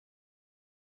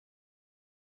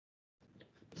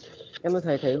Em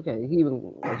thầy có thể ghi bằng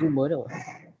Zoom mới được không?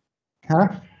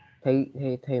 Hả?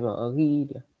 Thầy mở ghi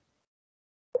đi.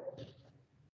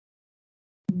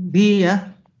 Ghi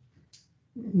á?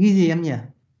 Ghi gì em nhỉ?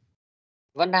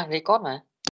 Vẫn đang record mà.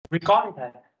 Record đi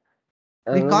thầy.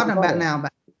 Record là bạn nào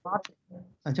bạn record?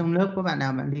 Ở trong lớp có bạn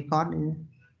nào bạn record đi?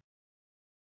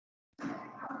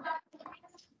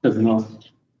 Từng không?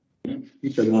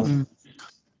 Từng không?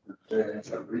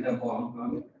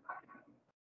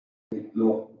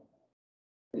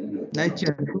 Đấy,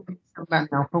 chuyển các bạn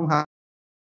nào không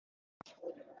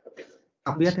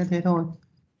học biết thế thôi,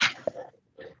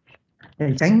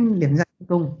 để tránh điểm danh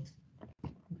tung.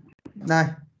 Đây,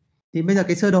 thì bây giờ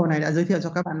cái sơ đồ này đã giới thiệu cho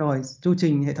các bạn rồi, chu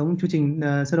trình hệ thống chu trình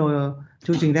sơ đồ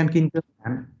chu trình Rankine cơ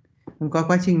bản. Có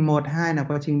quá trình 1, 2 là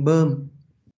quá trình bơm,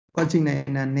 quá trình này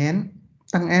là nén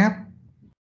tăng áp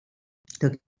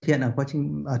thực hiện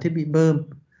ở thiết bị bơm.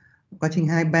 Quá trình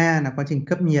 2, 3 là quá trình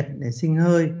cấp nhiệt để sinh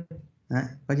hơi. Đấy,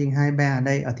 quá trình 2, 3 ở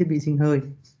đây ở thiết bị sinh hơi.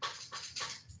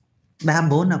 3,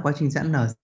 4 là quá trình giãn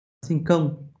nở sinh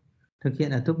công thực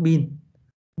hiện ở tuốc pin.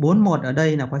 4, 1 ở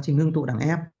đây là quá trình ngưng tụ đẳng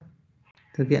ép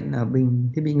thực hiện ở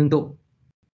bình thiết bị ngưng tụ.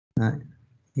 Đấy,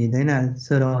 thì đấy là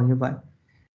sơ đồ như vậy.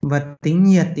 Và tính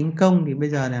nhiệt, tính công thì bây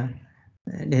giờ là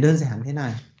để đơn giản thế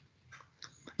này.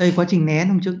 Đây quá trình nén,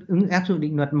 hôm trước áp dụng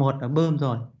định luật 1 ở bơm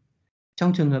rồi.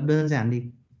 Trong trường hợp đơn giản thì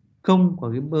công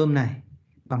của cái bơm này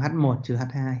bằng H1 trừ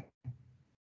H2.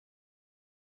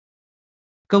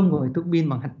 Công của cái tuốc pin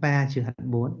bằng H3 trừ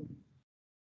H4.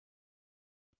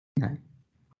 Đấy.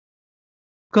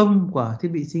 Công của thiết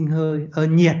bị sinh hơi,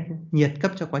 nhiệt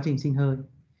cấp cho quá trình sinh hơi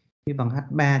thì bằng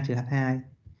H3 trừ H2.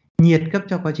 Nhiệt cấp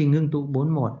cho quá trình ngưng tụ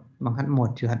 41 bằng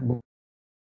H1 trừ H4.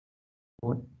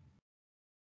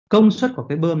 Công suất của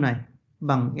cái bơm này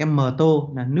bằng m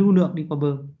tô là lưu lượng đi qua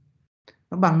bơm.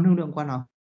 Nó bằng lưu lượng qua nào?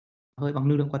 Hơi bằng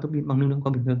lưu lượng qua tuốc pin, bằng lưu lượng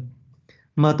qua bình thường.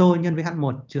 M tô nhân với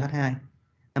H1 trừ H2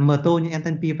 là m tô nhân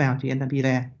enthalpy vào trừ enthalpy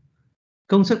ra.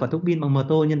 Công suất của tuốc pin bằng m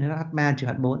tô nhân với H3 trừ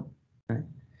H4. Đấy.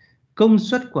 Công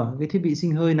suất của cái thiết bị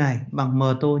sinh hơi này bằng m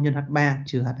tô nhân H3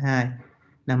 trừ H2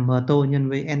 là m tô nhân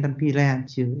với enthalpy ra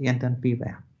trừ enthalpy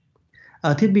vào.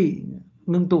 Ở thiết bị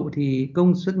ngưng tụ thì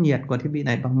công suất nhiệt của thiết bị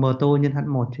này bằng m tô nhân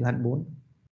H1 trừ H4.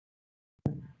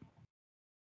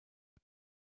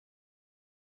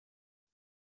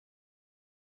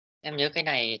 Em nhớ cái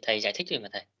này thầy giải thích rồi mà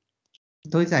thầy.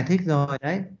 Tôi giải thích rồi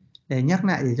đấy, để nhắc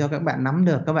lại để cho các bạn nắm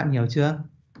được, các bạn hiểu chưa?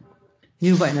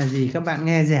 Như vậy là gì? Các bạn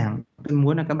nghe giảng, tôi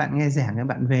muốn là các bạn nghe giảng, các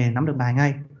bạn về nắm được bài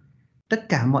ngay. Tất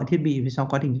cả mọi thiết bị sau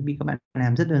quá trình thiết bị các bạn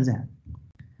làm rất đơn giản.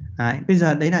 Đấy, bây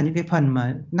giờ đấy là những cái phần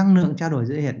mà năng lượng trao đổi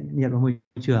giữa nhiệt và môi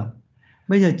trường.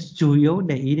 Bây giờ chủ yếu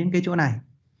để ý đến cái chỗ này.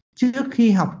 Trước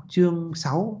khi học chương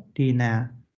 6 thì là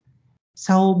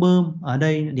sau bơm ở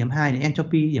đây điểm 2 là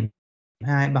entropy điểm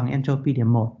 2 bằng entropy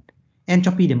điểm 1,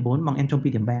 entropy điểm 4 bằng entropy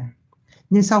điểm 3.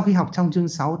 Nhưng sau khi học trong chương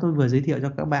 6 tôi vừa giới thiệu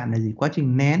cho các bạn là gì? Quá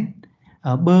trình nén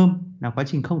ở bơm là quá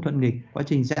trình không thuận nghịch, quá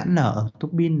trình giãn nở ở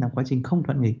tuốc pin là quá trình không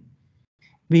thuận nghịch.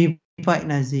 Vì vậy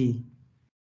là gì?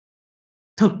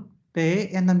 Thực tế,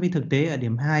 enthalpy thực tế ở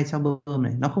điểm 2 sau bơm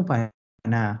này nó không phải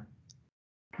là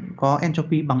có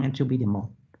entropy bằng entropy điểm 1.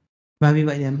 Và vì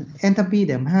vậy enthalpy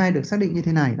điểm 2 được xác định như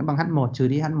thế này, nó bằng H1 trừ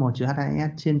đi H1 trừ H2S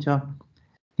trên cho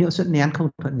hiệu suất nén không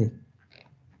thuận nghịch.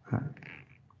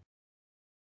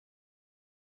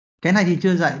 Cái này thì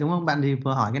chưa dạy đúng không? Bạn thì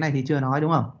vừa hỏi cái này thì chưa nói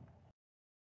đúng không?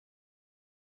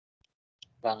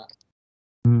 Vâng ạ.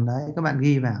 Đấy, các bạn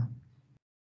ghi vào.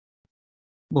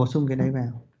 Bổ sung cái đấy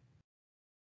vào.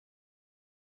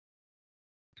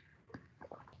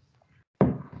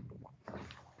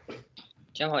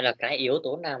 Cho em hỏi là cái yếu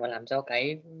tố nào mà làm cho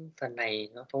cái phần này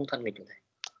nó không thuận nghịch thầy?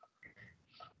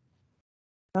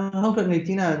 Không thuận nghịch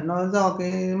chính là nó do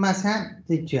cái ma sát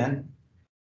dịch chuyển.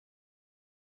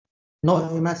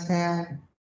 Nội ma sát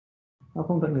nó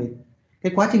không thuận nghịch.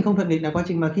 Cái quá trình không thuận nghịch là quá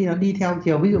trình mà khi nó đi theo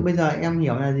chiều, ví dụ bây giờ em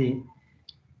hiểu là gì?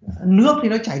 Nước thì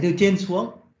nó chảy từ trên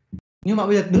xuống, nhưng mà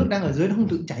bây giờ nước đang ở dưới nó không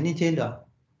tự chảy lên trên được.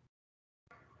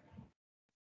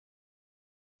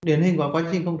 Điển hình của quá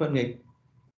trình không thuận nghịch.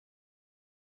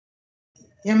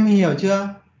 Em hiểu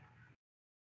chưa?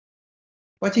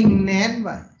 Quá trình nén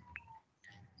vậy.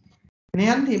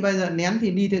 Nén thì bây giờ nén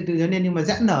thì đi từ dưới lên, nhưng mà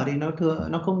giãn nở thì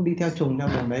nó không đi theo trùng theo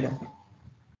đường đấy được.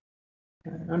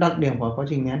 Nó đặc điểm của quá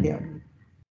trình nén điện.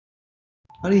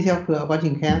 Nó đi theo quá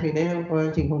trình khác thì đấy là quá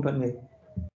trình không thuận nghịch.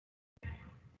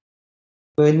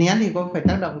 Với nén thì có phải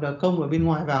tác động được công ở bên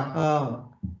ngoài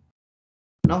vào?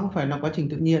 Nó không phải là quá trình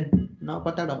tự nhiên, nó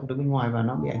có tác động từ bên ngoài và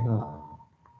nó bị ảnh hưởng.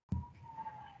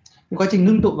 Quá trình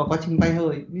ngưng tụ và quá trình bay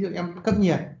hơi, ví dụ em cấp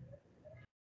nhiệt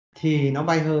thì nó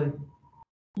bay hơi,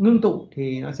 ngưng tụ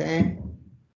thì nó sẽ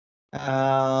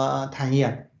thải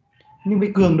nhiệt. nhưng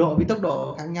với cường độ với tốc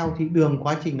độ khác nhau thì đường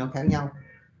quá trình nó khác nhau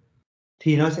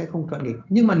thì nó sẽ không thuận nghịch.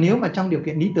 Nhưng mà nếu mà trong điều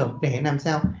kiện lý tưởng để làm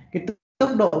sao cái tốc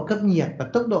độ cấp nhiệt và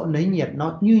tốc độ lấy nhiệt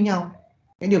nó như nhau,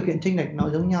 cái điều kiện chênh lệch nó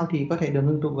giống nhau thì có thể đường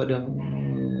ngưng tụ và đường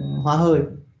hóa hơi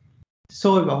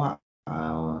sôi và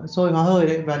sôi hóa hơi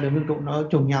đấy và đường ngưng tụ nó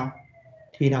trùng nhau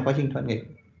thì là quá trình thuận nghịch.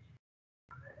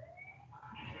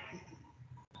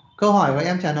 Câu hỏi của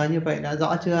em trả lời như vậy đã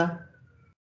rõ chưa?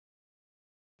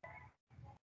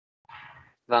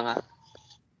 Vâng ạ.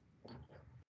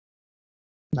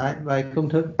 Đấy, vậy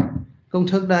công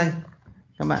thức đây,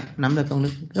 các bạn nắm được công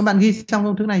thức, các bạn ghi xong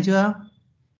công thức này chưa?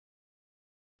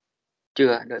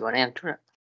 Chưa, đợi bọn em chút ạ.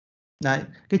 Đấy,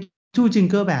 cái chu trình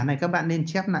cơ bản này các bạn nên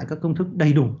chép lại các công thức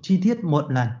đầy đủ chi tiết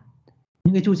một lần.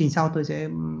 Những cái chu trình sau tôi sẽ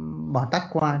bỏ tắt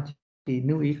qua, thì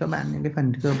lưu ý các bạn những cái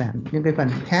phần cơ bản, những cái phần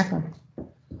khác thôi.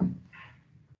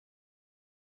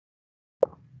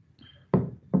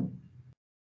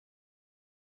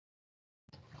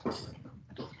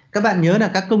 Các bạn nhớ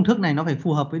là các công thức này nó phải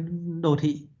phù hợp với đồ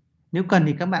thị. Nếu cần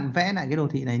thì các bạn vẽ lại cái đồ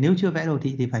thị này, nếu chưa vẽ đồ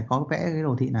thị thì phải có vẽ cái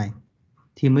đồ thị này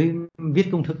thì mới viết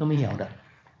công thức nó mới hiểu được.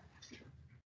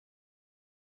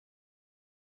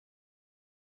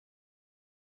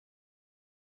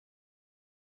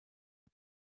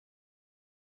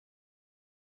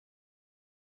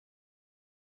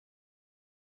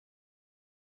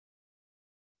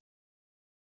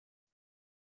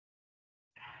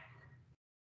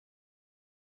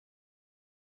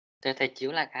 Thế thầy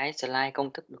chiếu lại cái slide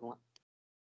công thức được không ạ?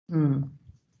 Ừ.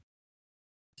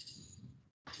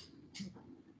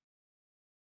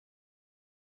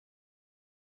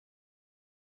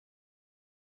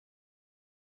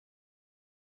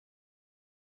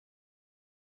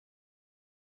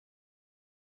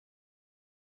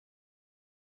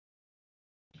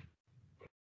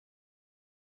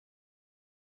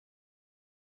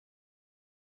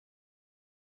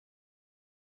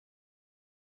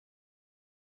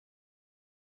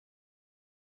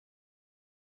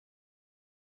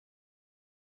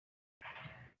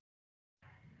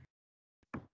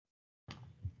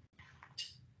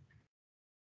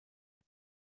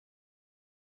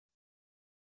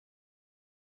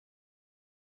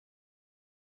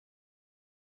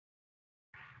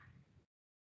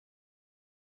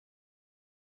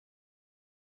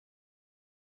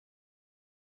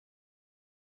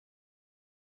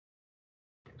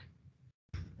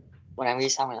 Bọn em ghi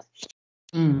xong rồi ạ.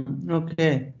 Ok.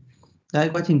 Đấy,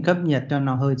 quá trình cấp nhiệt cho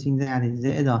lò hơi sinh ra thì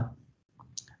dễ rồi.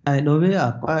 Đấy, đối với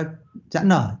ở qua giãn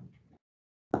nở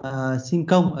sinh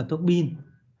công ở tuốc pin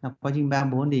là quá trình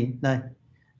 3-4 thì đây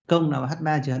công là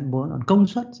H3 trừ H4, còn công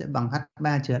suất sẽ bằng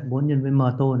H3 trừ H4 nhân với m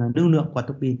tô là lưu lượng qua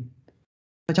tuốc pin.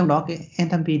 Và trong đó cái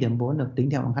enthalpy điểm 4 được tính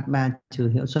theo bằng H3 trừ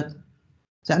hiệu suất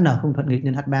giãn nở không thuận nghịch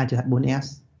nhân H3 trừ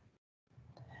H4S.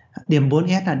 Điểm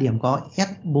 4S là điểm có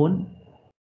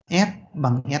S4S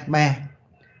bằng S3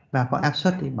 và có áp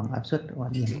suất thì bằng áp suất của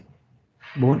điểm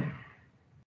 4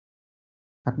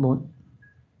 H4.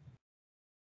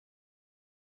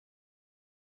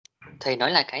 Thầy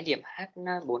nói là cái điểm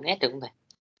H4S được không thầy?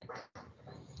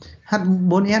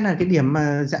 H4S là cái điểm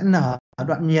mà giãn nở ở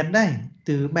đoạn nhiệt đây,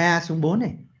 từ 3 xuống 4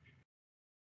 này.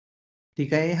 Thì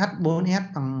cái H4S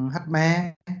bằng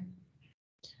H3.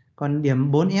 Còn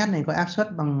điểm 4S này có áp suất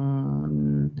bằng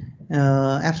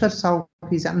áp suất sau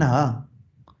khi giãn nở.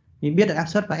 Mình biết được áp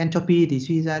suất và entropy thì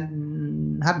suy ra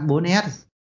H4S.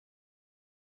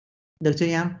 Được chưa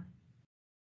em?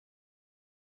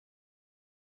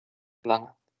 Vâng.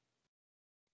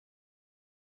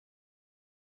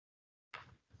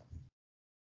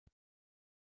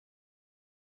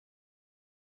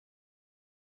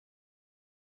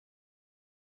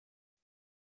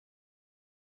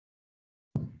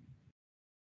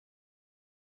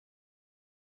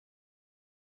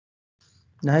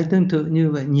 Đấy, tương tự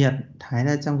như vậy nhiệt thải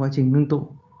ra trong quá trình ngưng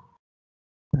tụ.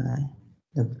 Đấy,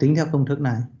 được tính theo công thức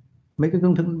này. Mấy cái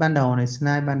công thức ban đầu này,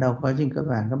 slide ban đầu quá trình cơ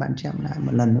bản các bạn chép lại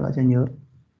một lần nữa cho nhớ.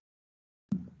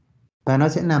 Và nó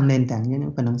sẽ làm nền tảng cho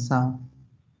những phần đằng sau.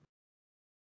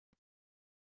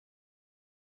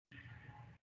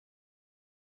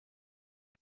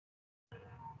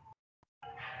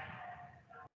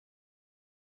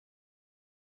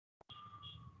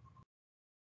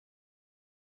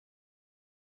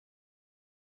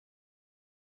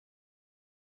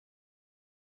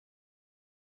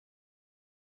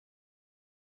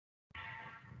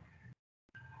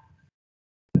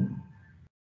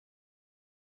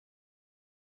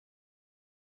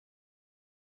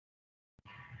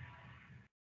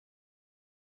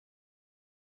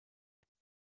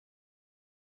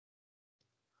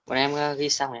 Bọn em ghi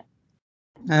xong rồi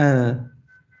ạ.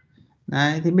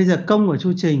 Đấy, thì bây giờ công của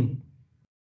chu trình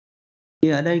Thì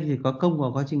ở đây thì có công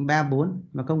của quá trình 3 4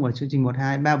 và công của chương trình 1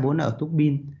 2, 3 4 là ở túc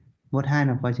pin, 1 2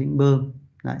 là quá trình bơm.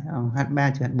 Đấy,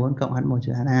 H3 trừ H4 cộng H1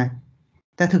 trừ H2.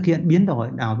 Ta thực hiện biến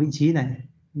đổi đảo vị trí này,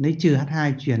 lấy trừ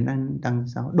H2 chuyển sang đằng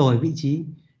 6, đổi vị trí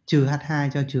trừ H2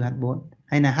 cho trừ H4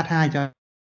 hay là H2 cho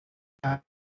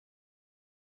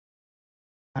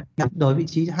đổi vị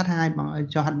trí H2 bằng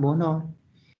cho H4 thôi,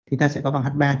 thì ta sẽ có bằng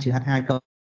H3 trừ H2 cộng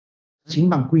chính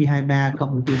bằng Q23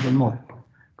 cộng với Q41.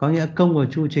 Có nghĩa công của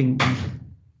chu trình bằng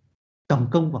tổng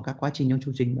công của các quá trình trong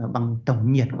chu trình và bằng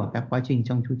tổng nhiệt của các quá trình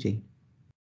trong chu trình,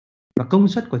 và công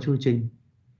suất của chu trình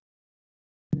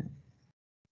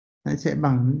sẽ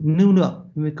bằng lưu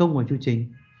lượng với công của chu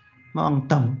trình bằng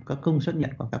tổng các công suất nhiệt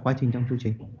của các quá trình trong chu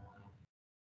trình.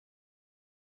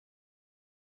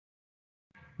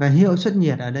 Và hiệu suất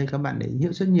nhiệt ở đây các bạn để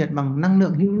hiệu suất nhiệt bằng năng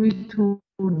lượng hữu ích thu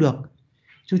được.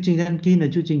 Chu trình đan kim là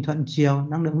chu trình thuận chiều,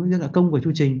 năng lượng hữu ích là công của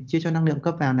chu trình chia cho năng lượng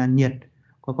cấp vào là nhiệt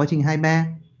của quá trình 23,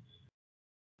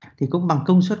 thì cũng bằng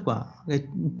công suất của cái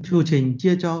chu trình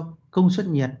chia cho công suất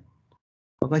nhiệt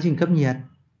của quá trình cấp nhiệt,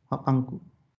 hoặc bằng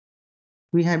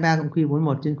Q23 cộng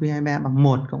Q41 trên Q23 bằng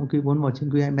 1 cộng Q41 trên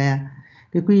Q23.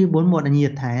 Cái Q41 là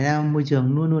nhiệt thải ra môi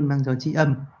trường luôn luôn mang dấu trị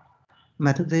âm,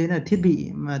 mà thực tế là thiết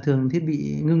bị mà thường thiết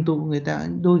bị ngưng tụ người ta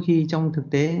đôi khi trong thực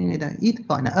tế người ta ít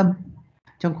gọi là âm,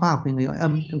 trong khoa học thì người gọi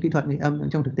âm, trong kỹ thuật người âm,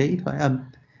 trong thực tế ít gọi âm.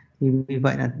 Thì vì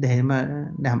vậy là để mà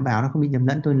đảm bảo nó không bị nhầm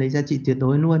lẫn, tôi lấy giá trị tuyệt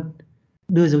đối luôn,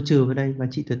 đưa dấu trừ vào đây và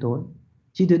trị tuyệt đối.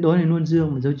 Trị tuyệt đối này luôn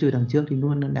dương, và dấu trừ đằng trước thì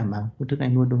luôn đảm bảo công thức này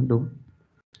luôn đúng.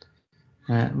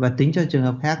 Và tính cho trường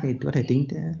hợp khác thì có thể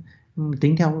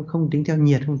tính theo, không tính theo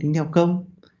nhiệt, không tính theo công,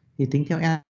 thì tính theo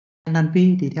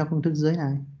enthalpy thì theo công thức dưới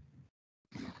này.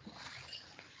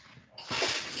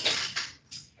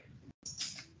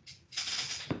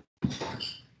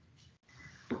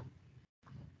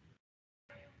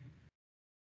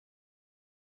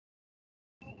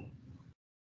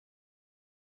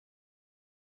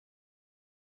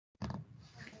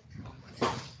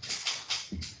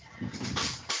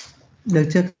 Được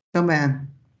chưa các bạn?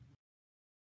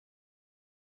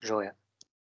 Rồi ạ.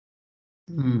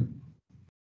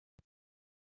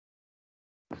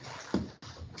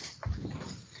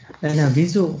 Đây là ví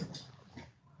dụ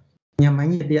nhà máy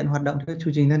nhiệt điện hoạt động theo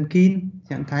chu trình đan kim,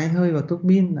 trạng thái hơi vào tuốc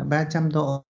pin là 300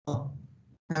 độ,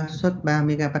 áp suất 3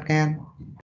 MPa,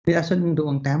 với áp suất ngưng tụ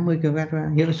bằng 80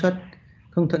 kW, hiệu suất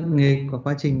không thuận nghịch của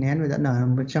quá trình nén và dẫn nở là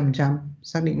 100%,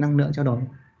 xác định năng lượng trao đổi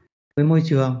với môi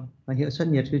trường và hiệu suất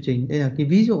nhiệt chu trình. Đây là cái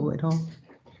ví dụ vậy thôi.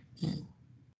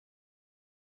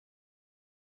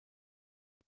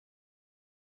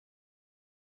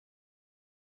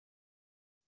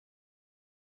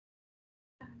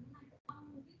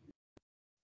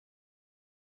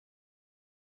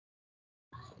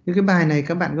 Cái bài này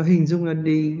các bạn có hình dung là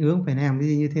đi hướng phải làm cái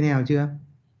gì như thế nào chưa?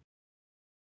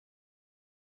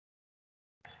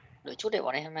 Đợi chút để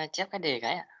bọn em chép cái đề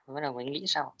cái ạ. Bắt đầu mình nghĩ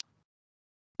sau.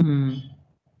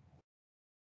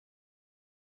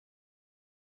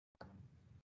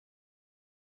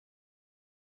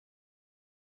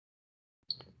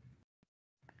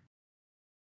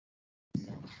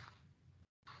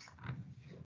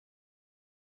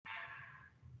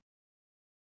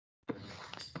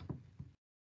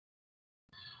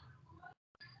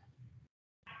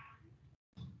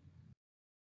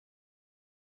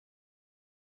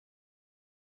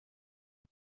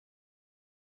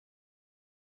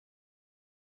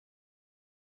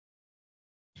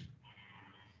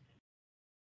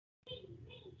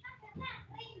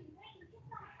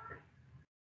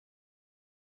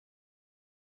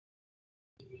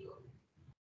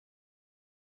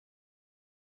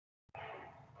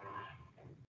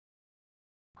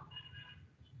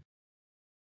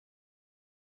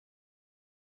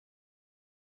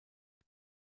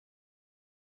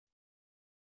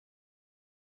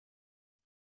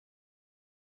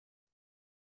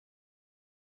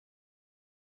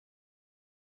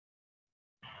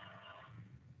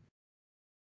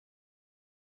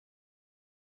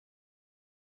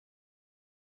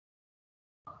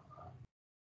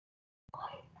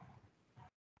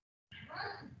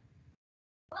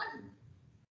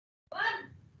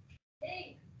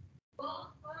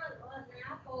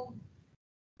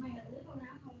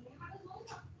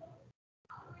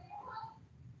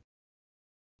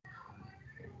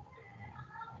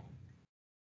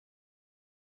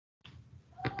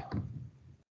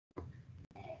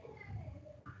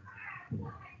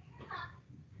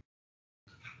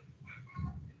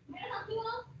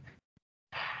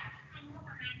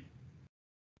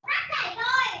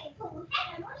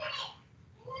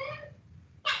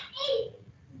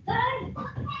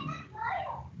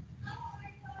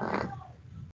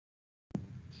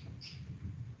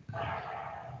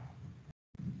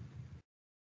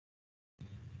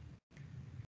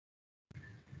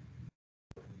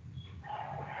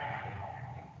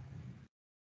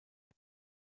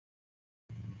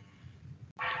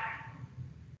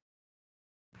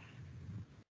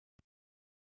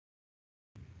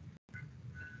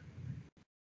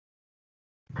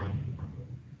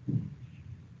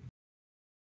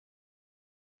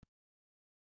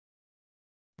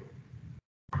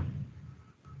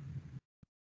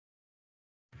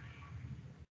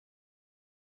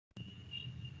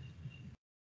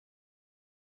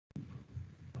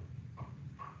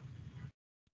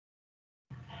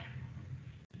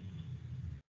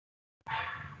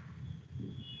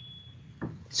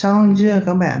 Xong chưa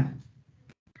các bạn?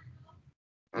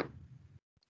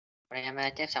 Em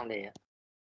chép xong để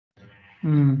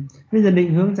Bây giờ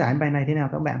định hướng giải bài này thế nào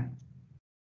các bạn?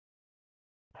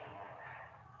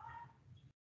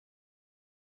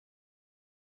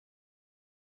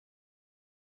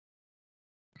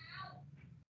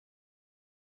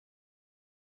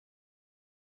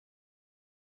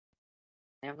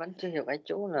 em vẫn chưa hiểu cái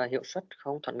chỗ là hiệu suất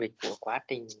không thuận nghịch của quá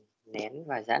trình nén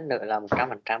và giãn nợ là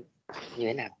 100% như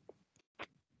thế nào.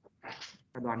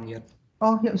 Đoàn nhiệt.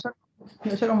 Hiệu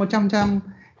suất là 100%.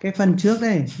 Cái phần trước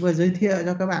đây vừa giới thiệu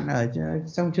cho các bạn ở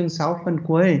trong chương 6 phần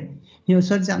cuối, hiệu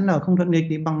suất giãn nở không thuận nghịch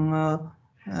thì bằng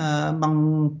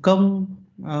công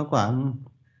của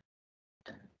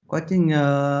quá trình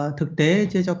thực tế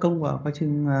chia cho công của quá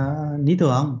trình lý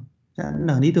tưởng, giãn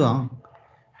nở lý tưởng.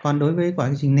 Còn đối với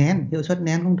quá trình nén, hiệu suất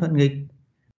nén không thuận nghịch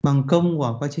bằng công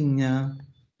của quá trình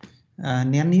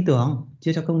nén lý tưởng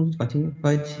chia cho công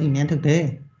quá trình nén thực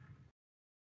tế.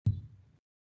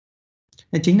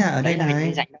 Thế chính là ở đây Đấy là hình này.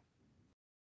 như dành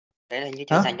đấy là như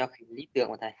chưa dành cho lý tưởng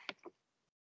của thầy.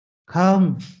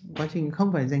 Không, quá trình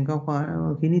không phải dành cho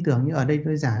khí lý tưởng, như ở đây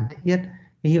tôi giảng thiết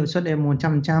cái hiệu suất em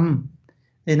 100%.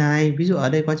 Đây này, ví dụ ở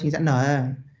đây quá trình giãn nở,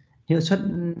 hiệu suất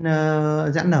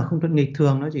giãn nở không thuận nghịch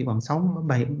thường nó chỉ khoảng 6,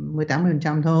 7,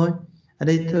 18% thôi. Ở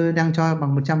đây tôi đang cho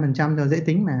bằng 100% cho dễ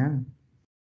tính mà.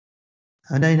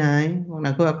 Ở đây này, hoặc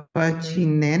là quá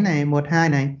trình nén này, 1, 2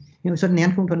 này, hiệu suất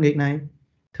nén không thuận nghịch này,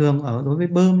 thường ở đối với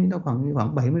bơm thì nó khoảng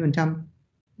 70%.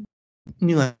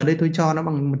 Nhưng ở đây tôi cho nó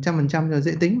bằng 100% cho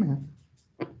dễ tính mà.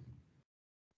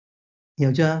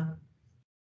 Hiểu chưa?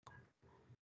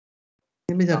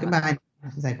 Thế bây giờ cái bài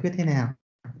giải quyết thế nào?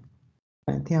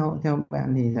 Theo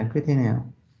bạn thì giải quyết thế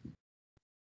nào?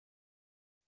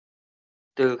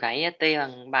 Từ cái T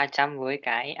bằng 300 với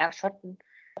cái áp suất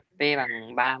P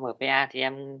bằng 3 MPa thì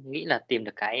em nghĩ là tìm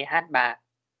được cái H3.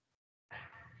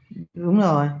 Đúng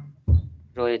rồi.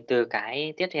 Rồi từ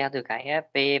cái tiếp theo từ cái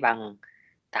P bằng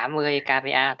 80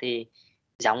 kPa thì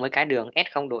giống với cái đường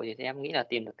S không đổi thì em nghĩ là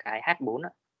tìm được cái H4 đó.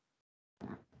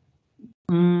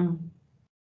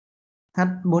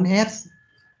 H4S.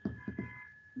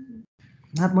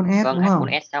 H4S Vâng, đúng không?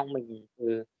 H4S xong mình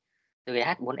từ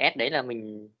cái H4S đấy là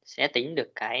mình sẽ tính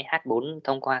được cái H4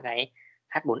 thông qua cái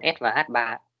H4S và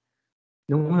H3.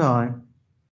 Đúng rồi.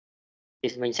 Thì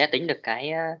mình sẽ tính được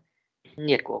cái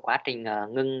nhiệt của quá trình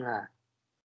ngưng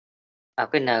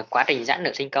quên là quá trình giãn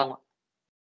nở sinh công.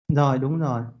 Rồi, đúng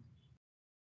rồi.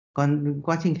 Còn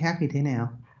quá trình khác thì thế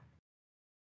nào?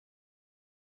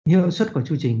 Hiệu suất của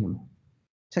chu trình,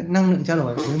 năng lượng trao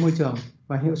đổi với môi trường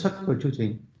và hiệu suất của chu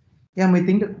trình. Em mới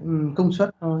tính được công suất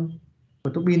thôi,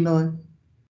 của tuốc pin thôi.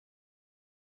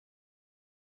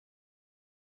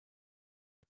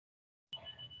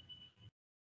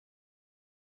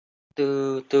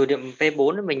 Từ điểm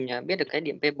P4 mình biết được cái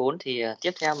điểm P4 thì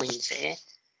tiếp theo mình sẽ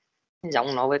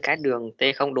giống nó với cái đường T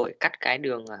không đổi cắt cái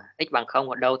đường x bằng 0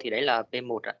 ở đâu thì đấy là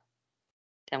P1 ạ.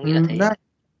 Theo nghĩ là thế. Đấy,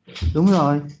 đúng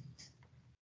rồi.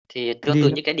 Thì tương Thì tự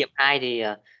như cái điểm 2 thì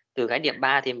từ cái điểm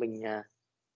 3 thì mình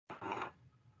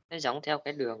sẽ giống theo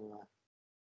cái đường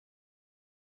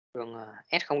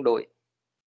S không đổi.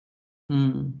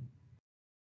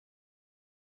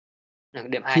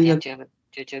 Điểm 2 Khi thì em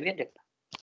được chưa biết được.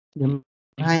 điểm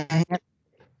 2S,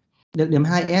 được điểm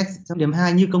 2S, trong điểm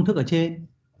 2 như công thức ở trên.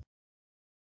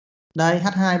 Đây,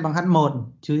 H2 bằng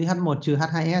H1 trừ H1 trừ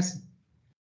H2S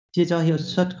chia cho hiệu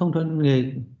suất không thuận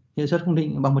nghịch, hiệu suất không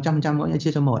định bằng 100% mỗi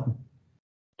chia cho 1.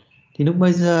 Thì lúc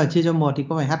bây giờ chia cho 1 thì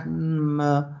có phải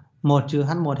H1 trừ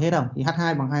H1 hết không? Thì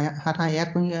H2 bằng H2S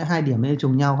có nghĩa hai điểm này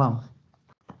trùng nhau không?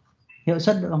 Hiệu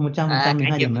suất bằng 100% thì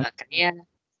Cái hai điểm điểm đó.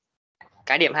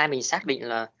 cái điểm 2 mình xác định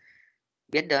là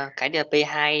biết cái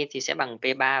P2 thì sẽ bằng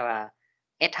P3 và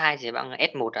S2 thì sẽ bằng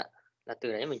S1 ạ. Là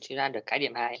từ đấy mình suy ra được cái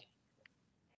điểm 2.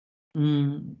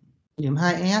 Điểm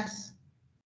 2S.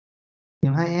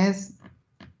 Điểm 2S.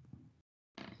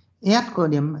 S của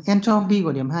điểm entropy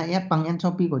của điểm 2S bằng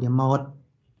entropy của điểm 1.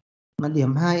 Mà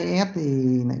điểm 2S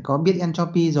thì lại có biết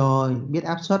entropy rồi, biết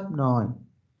áp suất rồi.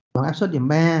 Bằng áp suất điểm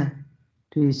 3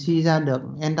 thì suy ra được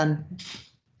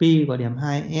enthalpy của điểm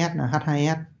 2S là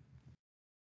H2S.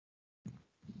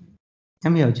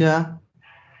 Em hiểu chưa?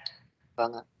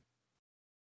 Vâng ạ.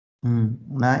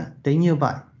 Đấy, tính như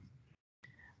vậy.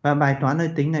 Và bài toán nơi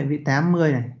tính này vị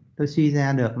 80 này, tôi suy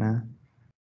ra được là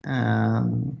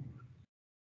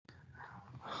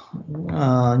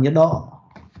nhiệt độ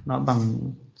nó bằng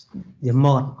điểm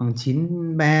 1 bằng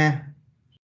 93,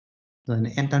 rồi là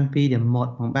enthalpy điểm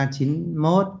 1 bằng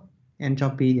 391,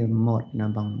 entropy điểm 1 là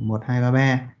bằng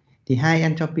 1233. Thì hai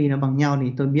entropy nó bằng nhau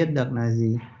thì tôi biết được là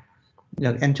gì?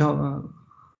 Được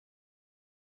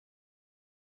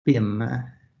điểm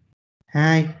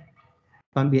 2.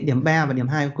 Còn điểm 3 và điểm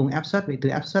 2 cùng áp suất, vậy từ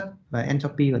áp suất và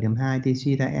entropy của điểm 2 thì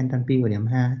suy ra enthalpy của điểm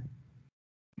 2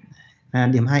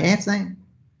 điểm 2S đấy.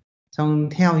 Xong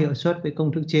theo hiệu suất với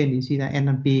công thức trên thì suy ra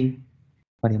enthalpy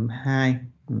của điểm 2.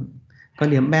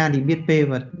 Còn điểm 3 thì biết P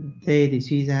và T thì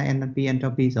suy ra enthalpy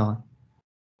entropy rồi.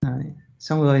 Đấy.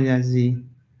 Xong rồi là gì?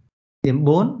 Điểm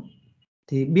 4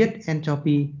 thì biết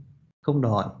entropy không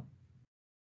đổi.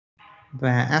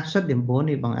 Và áp suất điểm 4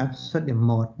 thì bằng áp suất điểm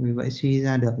 1. Vì vậy suy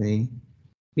ra được gì?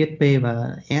 Biết P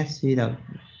và S suy được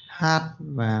H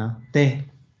và T.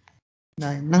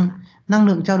 Đấy, năng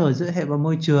lượng trao đổi giữa hệ và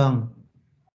môi trường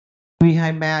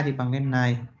Q23 thì bằng cái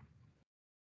này,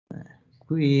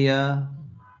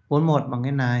 Q41 bằng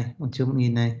cái này, bằng chứa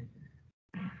 1000 này,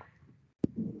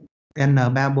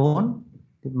 N34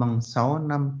 thì bằng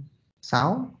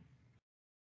 656,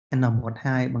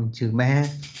 N12 bằng trừ 3.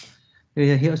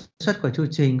 Thì hiệu suất của chu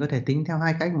trình có thể tính theo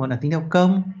hai cách, một là tính theo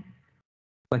công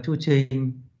của chu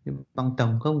trình thì bằng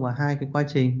tổng công của hai cái quá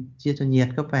trình chia cho nhiệt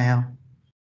cấp vào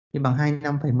thì bằng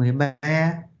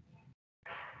 25,13.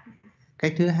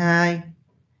 Cách thứ hai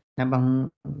là bằng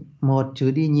 1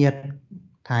 trừ đi nhiệt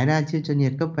thải ra chia cho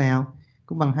nhiệt cấp vào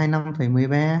cũng bằng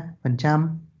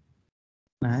 25,13%.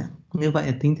 Đấy, như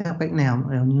vậy là tính theo cách nào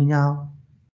đều như nhau.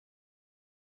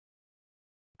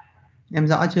 Em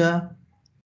rõ chưa?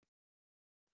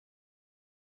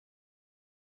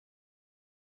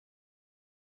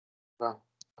 Vâng.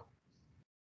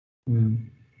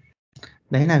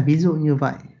 Đấy là ví dụ như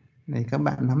vậy để các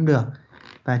bạn nắm được.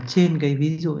 Và trên cái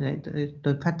ví dụ đấy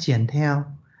tôi phát triển theo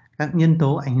các nhân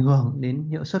tố ảnh hưởng đến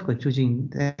hiệu suất của chu trình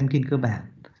Rankine cơ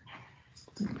bản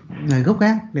là gốc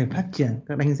gác để phát triển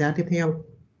các đánh giá tiếp theo.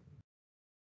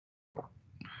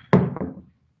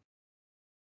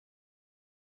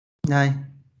 Đây,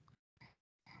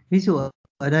 ví dụ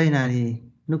ở đây là thì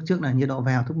lúc trước là nhiệt độ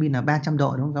vào thuốc pin là 300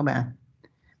 độ đúng không các bạn?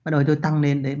 Bắt đầu tôi tăng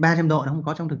lên đấy 300 độ, nó không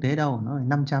có trong thực tế đâu, nó phải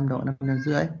 500 độ,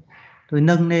 550. Tôi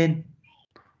nâng lên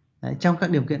đấy, trong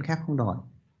các điều kiện khác không đổi.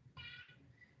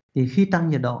 Thì khi tăng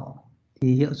nhiệt độ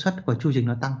thì hiệu suất của chu trình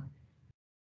nó tăng.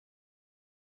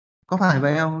 Có phải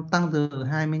vậy không? Tăng từ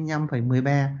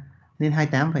 25,13 lên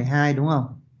 28,2 đúng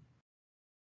không?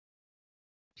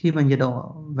 Khi mà nhiệt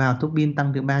độ vào tuốc pin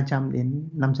tăng từ 300 đến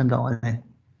 500 độ này.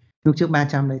 Lúc trước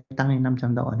 300 đây tăng lên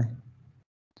 500 độ này.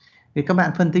 Thì các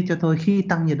bạn phân tích cho tôi khi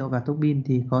tăng nhiệt độ vào tuốc pin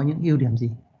thì có những ưu điểm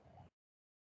gì?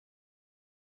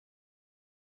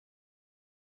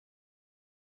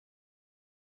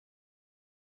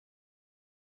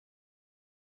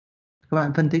 Các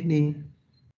bạn phân tích đi.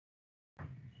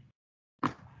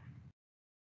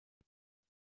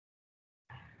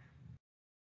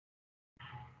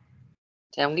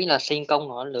 Thì em nghĩ là sinh công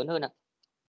nó lớn hơn ạ.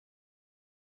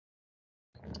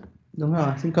 Đúng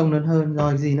rồi, sinh công lớn hơn.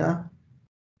 Rồi gì nữa?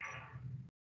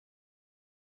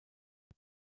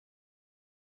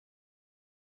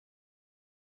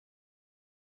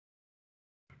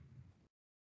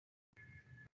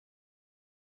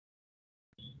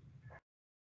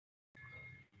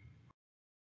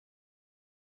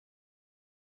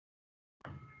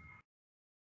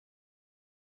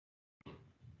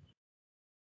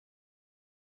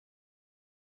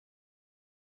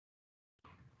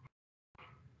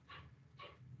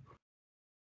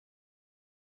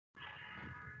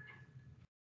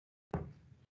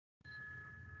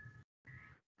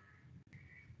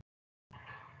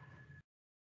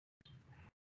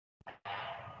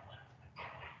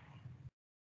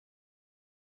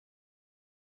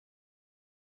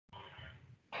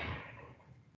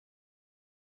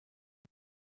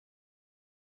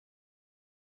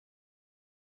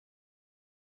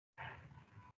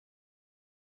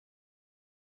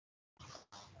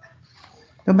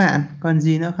 Các bạn còn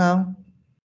gì nữa không?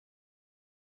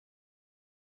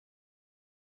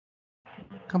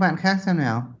 Các bạn khác xem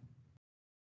nào.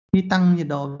 Khi tăng nhiệt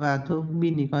độ vào tuốc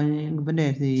pin thì có những vấn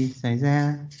đề gì xảy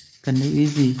ra? Cần lưu ý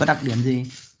gì? Có đặc điểm gì?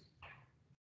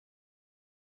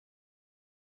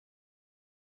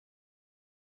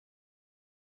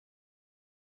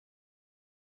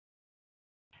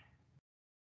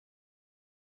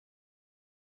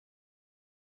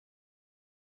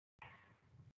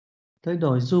 Tôi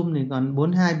đổi zoom thì còn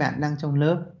 42 bạn đang trong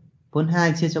lớp.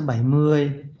 42 chia cho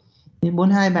 70. Thì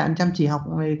 42 bạn chăm chỉ học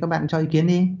thì các bạn cho ý kiến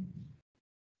đi.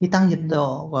 Khi tăng nhiệt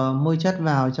độ của môi chất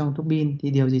vào trong tuốc pin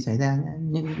thì điều gì xảy ra?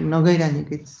 Nó gây ra những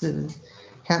cái sự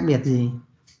khác biệt gì?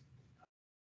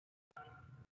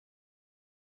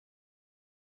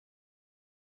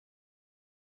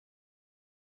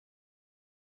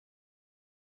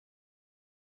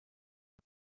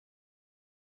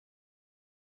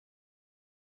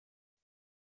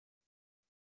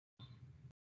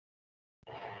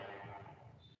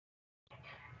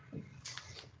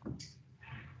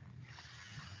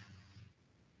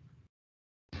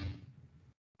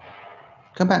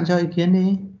 Các bạn cho ý kiến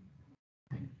đi.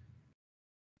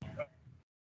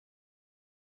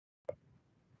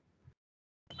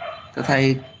 Thưa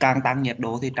thầy, càng tăng nhiệt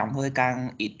độ thì trong hơi càng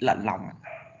ít lẫn lỏng.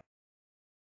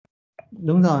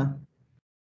 Đúng rồi.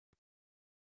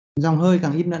 Dòng hơi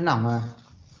càng ít lẫn lỏng à?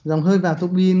 Dòng hơi vào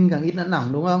tuốc pin càng ít lẫn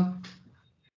lỏng đúng không?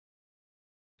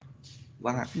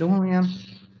 Vâng ạ. Đúng không em?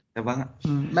 Dạ vâng ạ.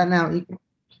 Bạn nào ý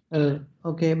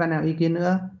ok, bạn nào ý kiến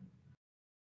nữa?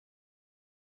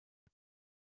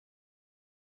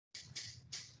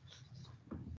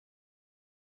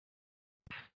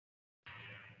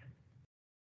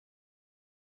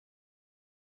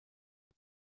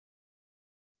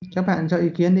 Các bạn cho ý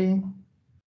kiến đi.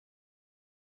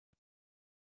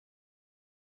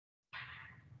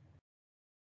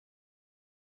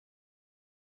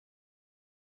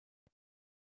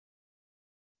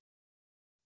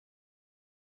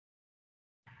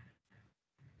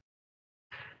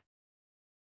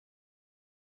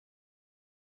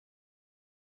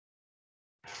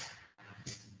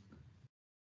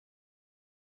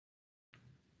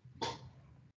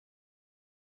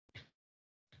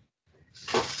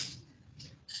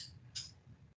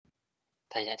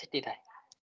 Thầy giải thích đi thầy.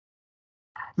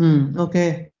 Ok.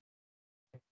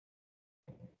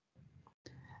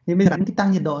 Thì bây giờ cái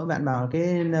tăng nhiệt độ bạn bảo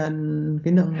cái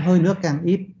lượng hơi nước càng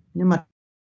ít, nhưng mà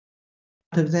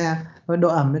thực ra với độ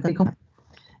ẩm với không.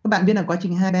 Các bạn biết là quá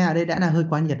trình 2-3 ở đây đã là hơi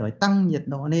quá nhiệt rồi, tăng nhiệt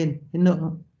độ lên cái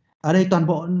lượng ở đây toàn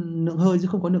bộ lượng hơi chứ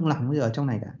không có lượng lỏng ở trong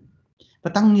này cả.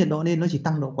 Và tăng nhiệt độ lên nó chỉ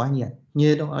tăng độ quá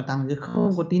nhiệt độ tăng chứ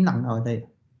không có tí lỏng nào ở đây.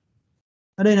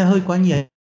 Ở đây là hơi quá nhiệt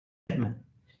mà.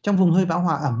 Trong vùng hơi bão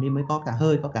hòa ẩm thì mới có cả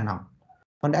hơi có cả lỏng.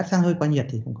 Còn đã sang hơi quá nhiệt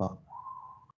thì không có.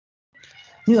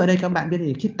 Như ở đây các bạn biết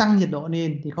thì khi tăng nhiệt độ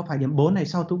lên thì có phải điểm 4 này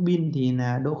sau tuốc pin thì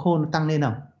là độ khô nó tăng lên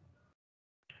không?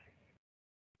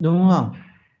 Đúng không?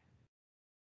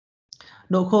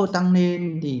 Độ khô tăng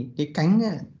lên thì cái cánh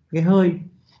cái hơi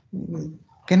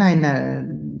cái này là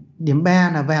điểm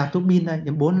 3 là vào tuốc pin đây,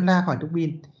 điểm 4 ra khỏi tuốc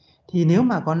pin. Thì nếu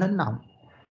mà có lẫn lỏng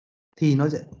thì nó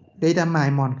sẽ gây ra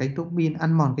mài mòn cánh tuốc pin,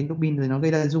 ăn mòn cánh tuốc pin rồi nó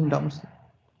gây ra rung động.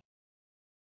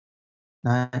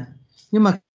 Đấy. Nhưng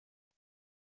mà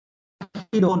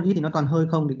khi độ ổn thì nó còn hơi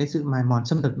không thì cái sự mài mòn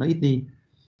xâm thực nó ít đi,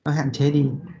 nó hạn chế đi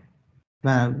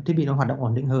và thiết bị nó hoạt động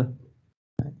ổn định hơn.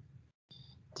 Đấy.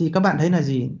 Thì các bạn thấy là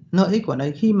gì? Lợi ích của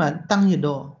đấy khi mà tăng nhiệt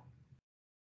độ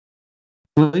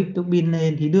với tuốc pin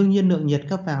lên thì đương nhiên lượng nhiệt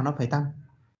cấp vào nó phải tăng.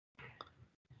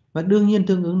 Và đương nhiên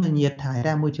tương ứng là nhiệt thải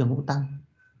ra môi trường cũng tăng.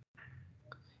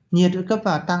 Nhiệt cấp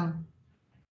vào tăng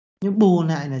nhưng bù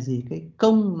lại là gì? Cái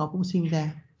công nó cũng sinh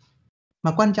ra.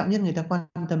 Mà quan trọng nhất người ta quan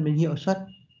tâm đến hiệu suất.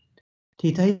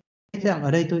 Thì thấy rằng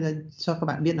ở đây tôi đã cho các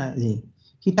bạn biết là gì?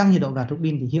 Khi tăng nhiệt độ vào tuốc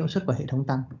pin thì hiệu suất của hệ thống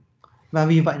tăng. Và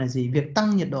vì vậy là gì? Việc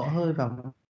tăng nhiệt độ hơi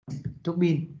vào tuốc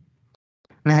pin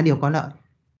là điều có lợi.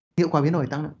 Hiệu quả biến đổi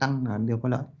tăng là điều có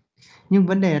lợi. Nhưng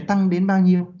vấn đề là tăng đến bao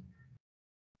nhiêu?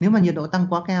 Nếu mà nhiệt độ tăng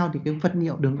quá cao thì cái vật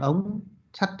liệu đường ống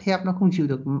sắt thép nó không chịu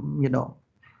được nhiệt độ,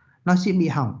 nó sẽ bị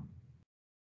hỏng.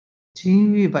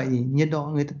 Chính vì vậy thì nhiệt độ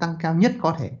người ta tăng cao nhất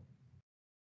có thể.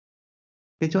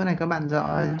 Cái chỗ này các bạn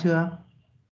rõ chưa?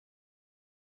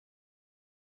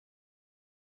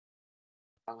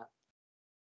 Vâng ạ.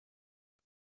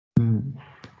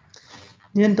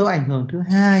 Nhân tố ảnh hưởng thứ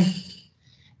hai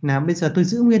là bây giờ tôi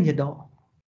giữ nguyên nhiệt độ,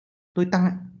 tôi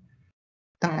tăng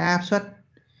áp suất.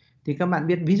 Thì các bạn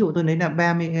biết ví dụ tôi lấy là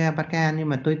 3 MPa nhưng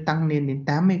mà tôi tăng lên đến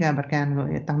 8 MPa rồi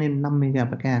tăng lên 5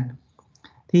 MPa.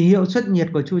 Thì hiệu suất nhiệt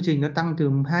của chu trình nó tăng từ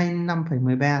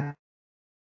 25,13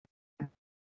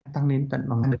 tăng lên tận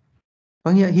bằng 50.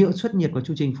 Có nghĩa hiệu suất nhiệt của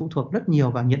chu trình phụ thuộc rất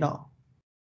nhiều vào nhiệt độ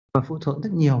và phụ thuộc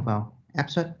rất nhiều vào áp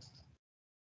suất.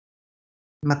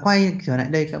 Mà quay trở lại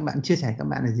đây các bạn chia sẻ các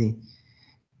bạn là gì?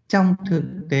 Trong thực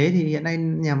tế thì hiện nay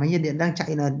nhà máy nhiệt điện đang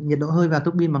chạy là nhiệt độ hơi vào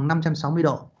tuốc pin bằng 560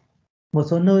 độ. Một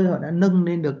số nơi họ đã nâng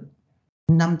lên được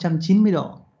 590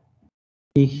 độ.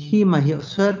 Thì khi mà hiệu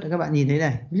suất các bạn nhìn thấy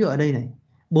này, ví dụ ở đây này,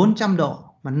 400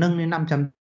 độ mà nâng lên 500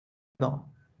 độ.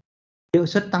 Hiệu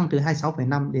suất tăng từ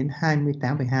 26,5 đến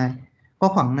 28,2. Có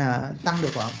khoảng là tăng được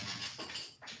khoảng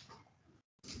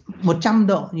 100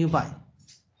 độ như vậy.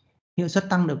 Hiệu suất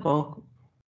tăng được có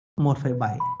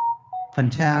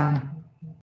 1,7%.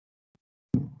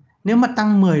 Nếu mà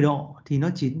tăng 10 độ thì nó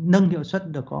chỉ nâng hiệu suất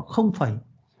được có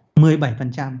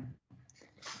 0,17%.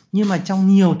 Nhưng mà trong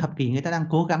nhiều thập kỷ người ta đang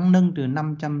cố gắng nâng từ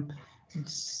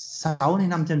 560 đến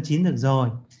 590 được rồi.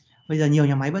 Bây giờ nhiều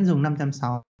nhà máy vẫn dùng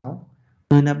 560.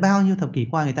 Rồi là bao nhiêu thập kỷ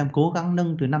qua người ta cố gắng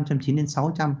nâng từ 590 đến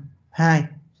 620,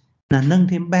 là nâng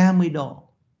thêm 30 độ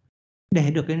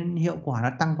để được cái hiệu quả nó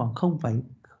tăng khoảng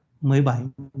 0,17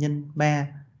 nhân 3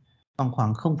 bằng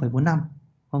khoảng 0,45,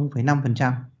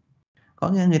 0,5%. Có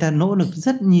nghĩa người ta nỗ lực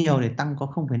rất nhiều để tăng có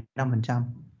 0,5%.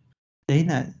 Đấy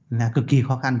là cực kỳ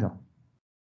khó khăn rồi.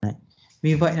 Đấy.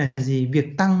 Vì vậy là gì? Việc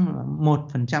tăng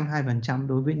 1%, 2%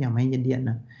 đối với nhà máy nhiệt điện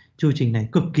là chu trình này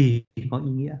cực kỳ có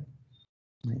ý nghĩa.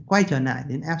 Đấy. Quay trở lại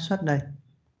đến áp suất đây.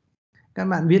 Các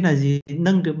bạn biết là gì?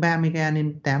 Nâng từ 30K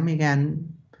lên 80K,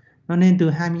 nó lên từ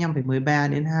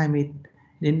 25,13 đến 20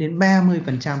 đến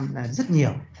 30% là rất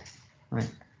nhiều. Đấy.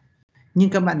 Nhưng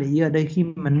các bạn để ý ở đây, khi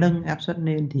mà nâng áp suất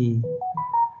lên thì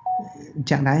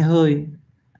trạng thái hơi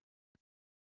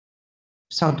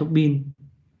sau tuốc pin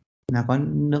là có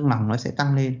lượng lỏng nó sẽ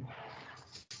tăng lên.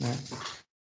 Đấy.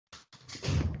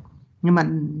 Nhưng mà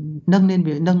nâng lên,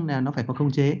 việc nâng là nó phải có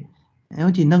khống chế.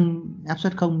 Nếu chỉ nâng áp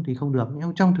suất không thì không được.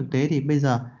 Nhưng trong thực tế thì bây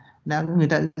giờ người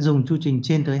ta dùng chu trình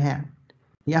trên tới hạn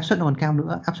thì áp suất còn cao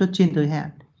nữa, áp suất trên tới hạn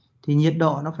thì nhiệt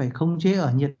độ nó phải khống chế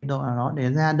ở nhiệt độ nào đó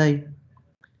để ra đây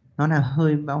nó là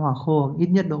hơi bão hòa khô, ít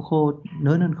nhất độ khô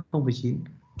lớn hơn 0,9.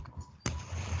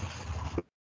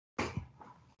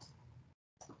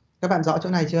 Các bạn rõ chỗ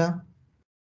này chưa?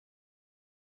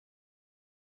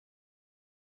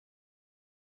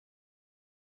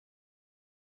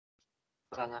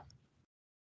 Vâng ạ.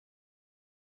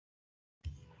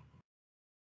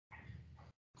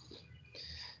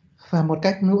 Và một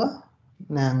cách nữa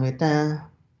là người ta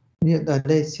ở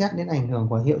đây xét đến ảnh hưởng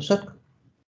của hiệu suất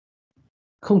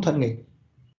không thuận nghịch.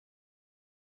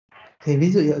 Thì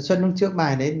ví dụ hiệu suất lúc trước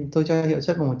bài đấy tôi cho hiệu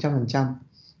suất bằng 100%.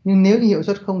 Nhưng nếu như hiệu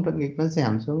suất không thuận nghịch nó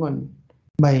giảm xuống còn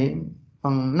bằng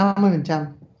 50%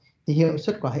 thì hiệu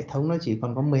suất của hệ thống nó chỉ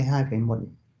còn có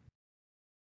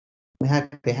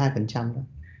 12,2% thôi.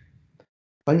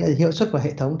 Có nghĩa là hiệu suất của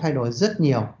hệ thống thay đổi rất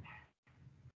nhiều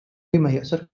khi mà hiệu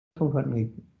suất không thuận nghịch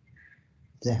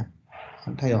giảm,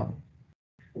 thay đổi.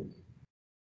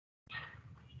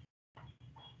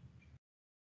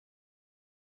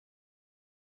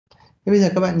 Thế bây giờ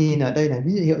các bạn nhìn ở đây là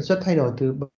ví dụ hiệu suất thay đổi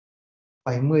từ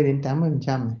 70 đến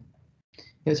 80% này.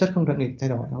 Hiệu suất không thuận nghịch thay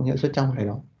đổi, hiệu suất trong thay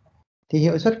đổi. Thì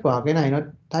hiệu suất của cái này nó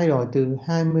thay đổi từ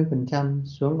 20%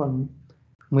 xuống còn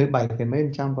 17 mấy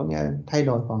 %, có nghĩa là thay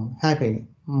đổi khoảng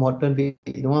 2,1 đơn vị,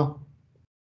 đúng không?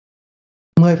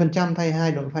 10% thay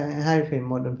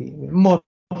 2,1 đơn vị,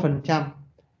 1%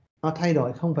 nó thay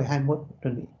đổi 0,21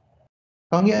 đơn vị.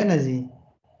 Có nghĩa là gì?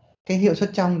 Cái hiệu suất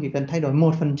trong chỉ cần thay đổi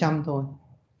 1% thôi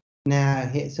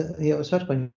là hiệu suất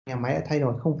của nhà máy đã thay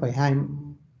đổi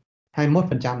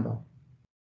 0,21% rồi.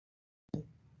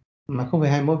 Mà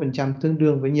 0,21% tương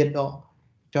đương với nhiệt độ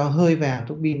cho hơi vào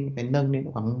tuốc pin phải nâng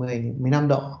lên khoảng 15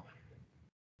 độ.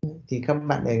 Thì các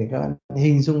bạn để các bạn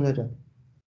hình dung ra được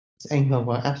ảnh hưởng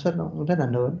của áp suất nó cũng rất là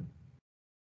lớn.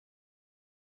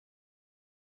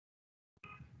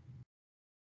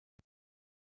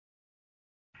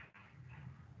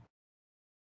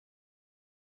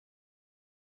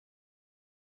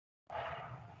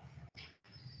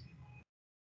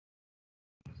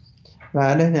 Và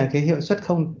ở đây là cái hiệu suất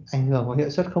không, ảnh hưởng của hiệu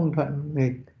suất không thuận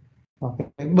nghịch của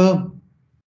cái bơm.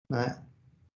 Đấy.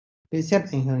 Cái xét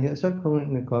ảnh hưởng hiệu suất không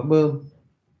thuận nghịch của bơm.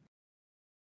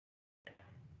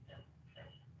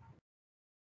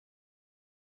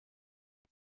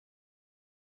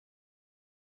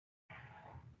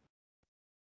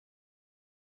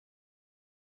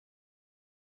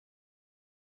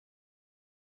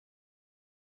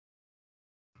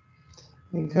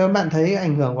 Thì các bạn thấy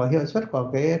ảnh hưởng của hiệu suất của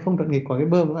cái không thuận nghịch của cái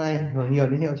bơm có ảnh hưởng nhiều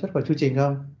đến hiệu suất của chu trình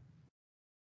không?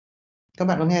 Các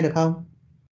bạn có nghe được không?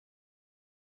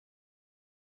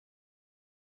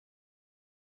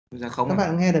 Dạ không Các ạ.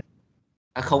 bạn nghe được?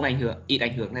 Không ảnh hưởng, ít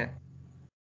ảnh hưởng này.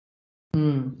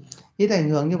 Ít ảnh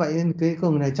hưởng như vậy nên cuối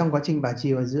cùng là trong quá trình bảo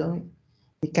trì và dưỡng ấy,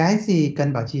 thì cái gì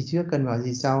cần bảo trì trước, cần bảo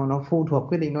trì sau nó phụ thuộc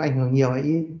quyết định nó ảnh hưởng nhiều hay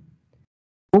ít.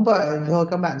 Cũng vậy thôi,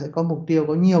 các bạn sẽ có mục tiêu,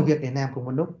 có nhiều việc để làm cùng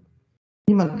một lúc.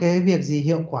 Nhưng mà cái việc gì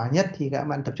hiệu quả nhất thì các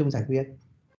bạn tập trung giải quyết.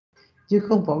 Chứ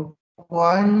không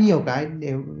có nhiều cái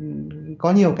để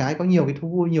có nhiều cái thú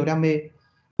vui, nhiều đam mê.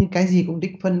 Nhưng cái gì cũng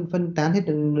thích phân tán hết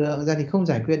lực lượng ra thì không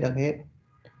giải quyết được hết.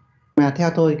 Mà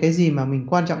theo tôi cái gì mà mình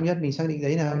quan trọng nhất, mình xác định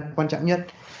đấy là quan trọng nhất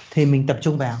thì mình tập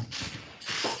trung vào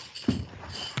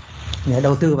để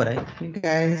đầu tư vào đấy. Những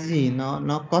cái gì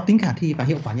nó có tính khả thi và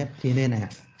hiệu quả nhất thì nên là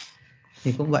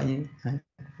thì cũng vậy. Đấy.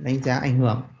 Đánh giá ảnh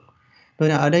hưởng. Tôi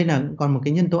là ở đây là còn một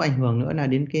cái nhân tố ảnh hưởng nữa là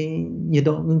đến cái nhiệt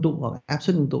độ ngưng tụ hoặc áp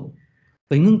suất ngưng tụ.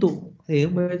 Với ngưng tụ thì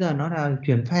bây giờ nó là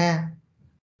chuyển pha,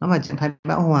 nó vào trạng thái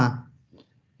bão hòa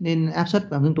nên áp suất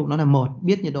và ngưng tụ nó là một,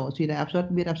 biết nhiệt độ suy ra áp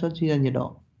suất, biết áp suất suy ra nhiệt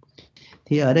độ.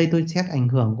 Thì ở đây tôi xét ảnh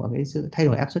hưởng của cái sự thay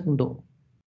đổi áp suất ngưng tụ.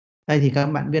 Đây thì các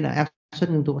bạn biết là áp suất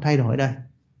ngưng tụ thay đổi ở đây.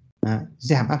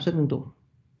 Giảm áp suất ngưng tụ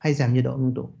hay giảm nhiệt độ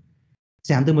ngưng tụ,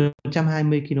 giảm từ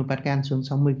 120 kPa xuống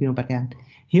 60 kPa.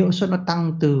 hiệu suất nó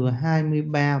tăng từ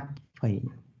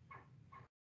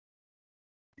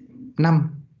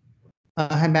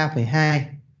 23,2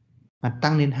 và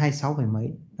tăng lên 26 phẩy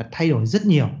mấy, và thay đổi rất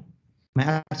nhiều, mà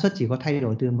áp suất chỉ có thay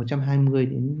đổi từ 120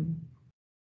 đến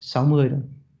 60 thôi.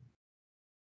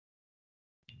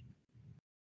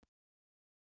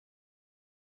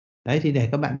 Đấy thì để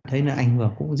các bạn thấy là ảnh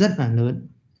hưởng cũng rất là lớn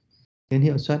đến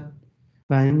hiệu suất,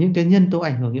 và những cái nhân tố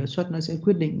ảnh hưởng hiệu suất nó sẽ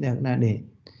quyết định là để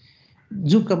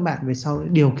giúp các bạn về sau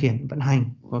điều khiển vận hành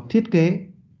hoặc thiết kế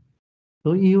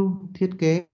tối ưu, thiết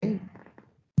kế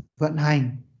vận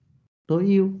hành tối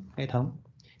ưu hệ thống.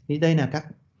 Thì đây là các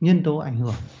nhân tố ảnh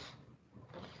hưởng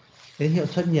đến hiệu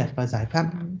suất nhiệt và giải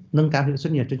pháp nâng cao hiệu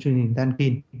suất nhiệt cho chương trình đan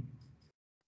pin.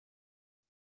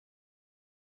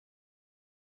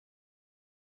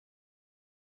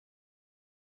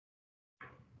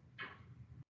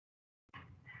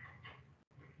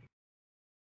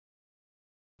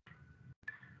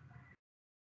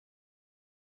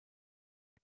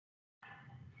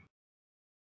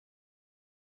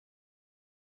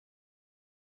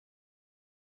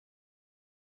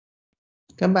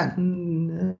 Các bạn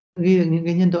ghi được những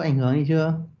cái nhân tố ảnh hưởng này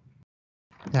chưa?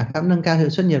 Giải pháp nâng cao hiệu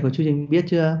suất nhiệt của chương trình biết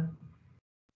chưa?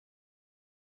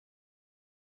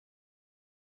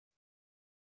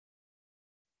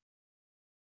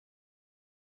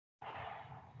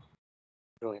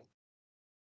 Rồi.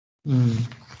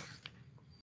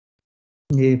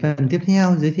 Thì phần tiếp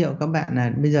theo giới thiệu các bạn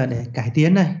là bây giờ để cải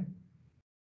tiến này,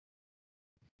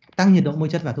 tăng nhiệt độ môi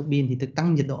chất và thuốc pin thì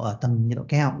tăng nhiệt độ ở tầng nhiệt độ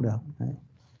cao cũng được. Đấy,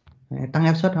 tăng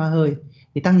áp suất hóa hơi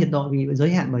thì tăng nhiệt độ vì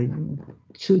giới hạn bởi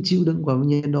sự chịu đựng của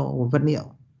nhiệt độ của vật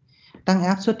liệu. Tăng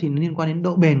áp suất thì nó liên quan đến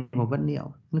độ bền của vật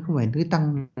liệu, nó không phải cứ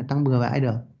tăng bừa bãi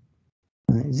được.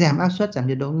 Đấy, giảm áp suất, giảm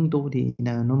nhiệt độ ngưng tụ thì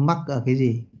là nó mắc ở cái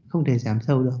gì? Không thể giảm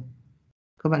sâu được.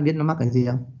 Các bạn biết nó mắc ở gì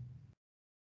không?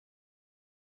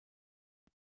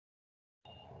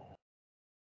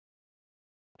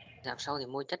 Giảm sâu thì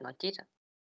môi chất nó chết ạ.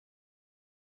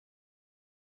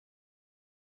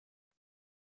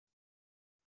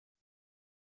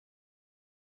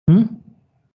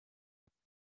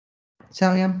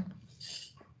 Sao em?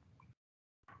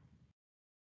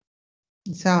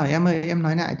 Sao hả em ơi, em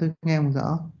nói lại tôi nghe không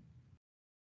rõ.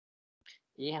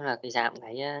 Ý em là cái giảm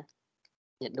cái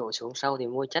nhiệt độ xuống sâu thì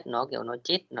môi chất nó kiểu nó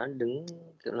chết, nó đứng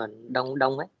kiểu là đông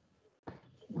đông ấy.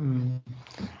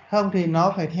 Không thì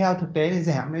nó phải theo thực tế để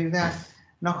giảm đây ra,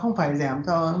 nó không phải giảm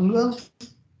cho ngưỡng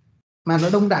mà nó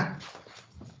đông đặc.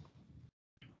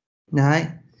 Đấy,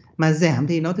 mà giảm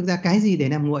thì nó thực ra cái gì để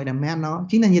làm nguội làm mát nó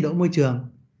chính là nhiệt độ môi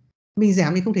trường. Mình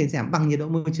giảm thì không thể giảm bằng nhiệt độ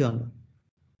môi trường được,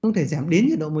 không thể giảm đến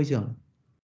nhiệt độ môi trường.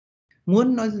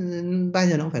 Muốn nó bao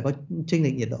giờ nó cũng phải có chênh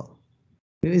lệch nhiệt độ,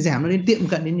 giảm nó đến tiệm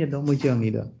cận đến nhiệt độ môi trường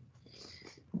thì được,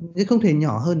 chứ không thể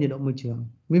nhỏ hơn nhiệt độ môi trường.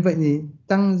 Vì vậy thì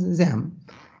tăng giảm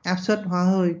áp suất hóa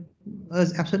hơi,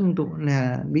 áp suất ngưng tụ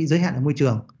là bị giới hạn ở môi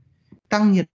trường.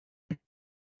 Tăng nhiệt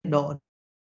độ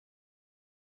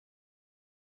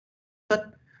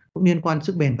cũng liên quan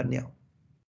sức bền vật liệu.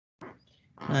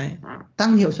 Đấy.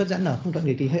 Tăng hiệu suất giãn nở không thuận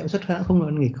nghịch thì hiệu suất không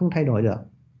thuận nghịch không thay đổi được.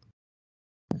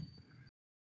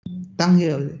 Tăng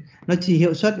nó chỉ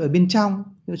hiệu suất ở bên trong,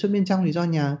 hiệu suất bên trong thì do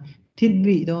nhà thiết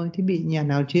bị thôi, thiết bị nhà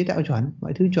nào chế tạo chuẩn,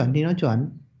 mọi thứ chuẩn thì nó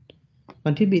chuẩn.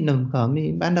 Còn thiết bị nồng khởm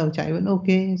thì ban đầu chạy vẫn ok,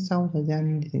 sau thời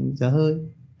gian thì thành dở hơi.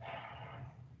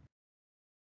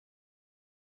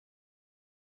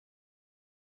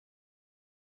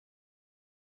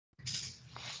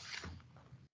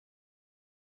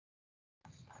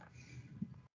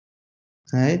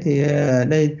 Đấy thì ở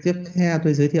đây tiếp theo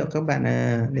tôi giới thiệu các bạn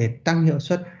là để tăng hiệu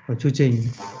suất của chu trình,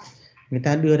 người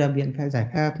ta đưa ra biện pháp giải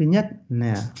pháp thứ nhất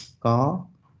là có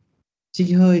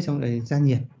trích hơi xong rồi ra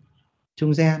nhiệt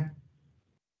trung gian.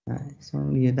 Đấy,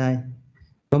 xong đi ở đây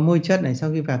có môi chất này,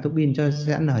 sau khi vào tuốc pin cho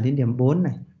giãn nở đến điểm 4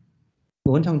 này,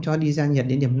 4 xong cho đi ra nhiệt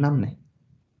đến điểm 5 này,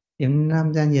 điểm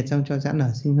 5 ra nhiệt xong cho giãn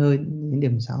nở sinh hơi đến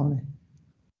điểm 6 này,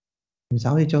 điểm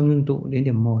 6 thì cho ngưng tụ đến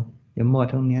điểm 1, điểm 1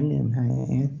 không nén điểm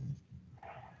 2S.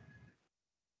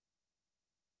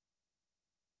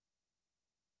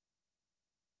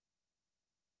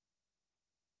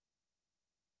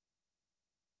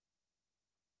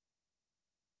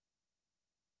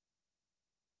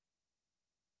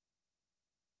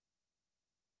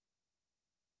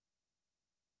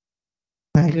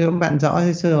 Này các bạn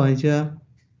rõ sơ rồi chưa?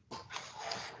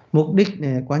 Mục đích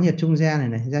này quá nhiệt trung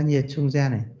gian này, ra nhiệt trung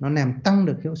gian này, nó làm tăng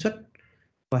được hiệu suất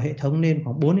của hệ thống lên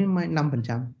khoảng 4 đến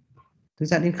 5%. Thực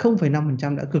ra đến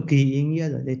 0,5% đã cực kỳ ý nghĩa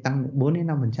rồi, đây tăng được 4 đến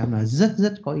 5% là rất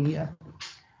rất có ý nghĩa.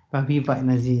 Và vì vậy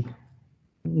là gì?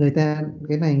 Người ta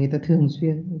cái này người ta thường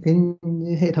xuyên, cái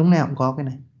hệ thống nào cũng có cái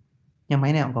này, nhà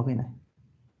máy nào cũng có cái này.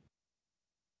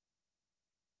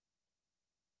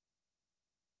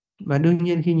 Và đương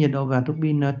nhiên khi nhiệt độ vào tuốc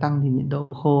pin nó tăng thì nhiệt độ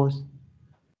khô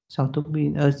sau tuốc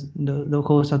pin độ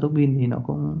khô sau tuốc pin thì nó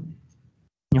cũng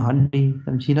nhỏ đi,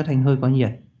 thậm chí nó thành hơi có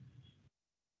nhiệt.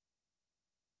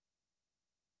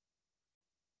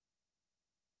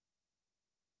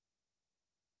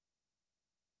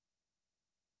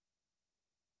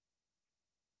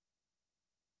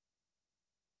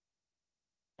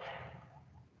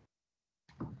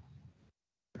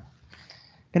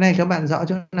 Cái này các bạn rõ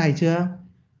chỗ này chưa?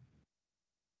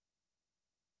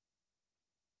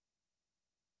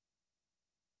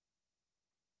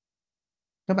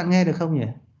 Các bạn nghe được không nhỉ?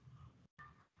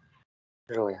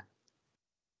 Rồi à?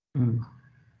 Ừ.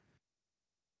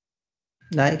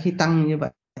 Đấy, khi tăng như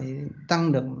vậy,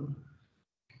 tăng được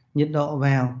nhiệt độ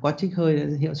vào, có trích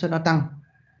hơi, hiệu suất nó tăng.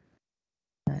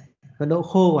 Đấy. Và độ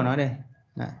khô của nó đây.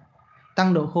 Đấy.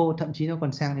 Tăng độ khô, thậm chí nó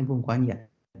còn sang đến vùng quá nhiệt.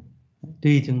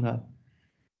 Tùy trường hợp.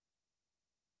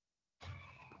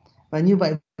 Và như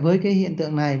vậy với cái hiện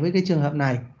tượng này, với cái trường hợp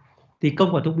này thì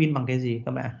công của tuốc pin bằng cái gì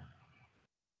các bạn?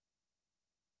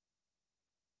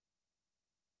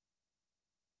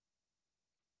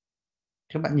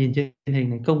 Các bạn nhìn trên hình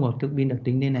này, công của tuốc pin được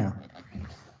tính thế nào?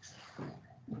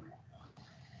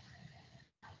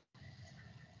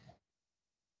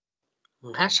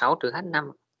 H6 trừ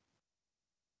H5.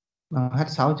 Bằng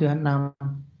H6 trừ H5.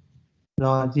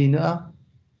 Rồi gì nữa?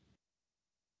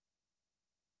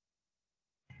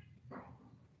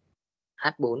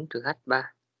 H4 trừ H3.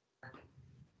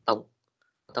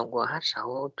 Tổng của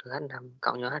H6 trừ H5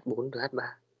 cộng cho H4 trừ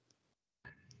H3.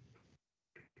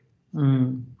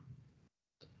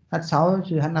 H6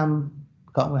 trừ H5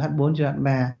 cộng với H4 trừ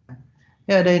H3.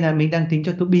 Thế ở đây là mình đang tính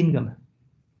cho tuốc pin cơ mà.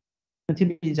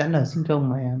 Thiết bị dẫn ở sinh công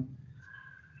mà em.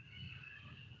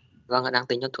 Vâng, đang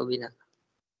tính cho tuốc pin ạ.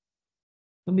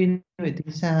 Tuốc pin phải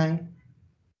tính sai.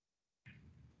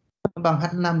 Nó bằng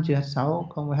H5 trừ H6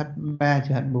 cộng với H3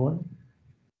 trừ H4.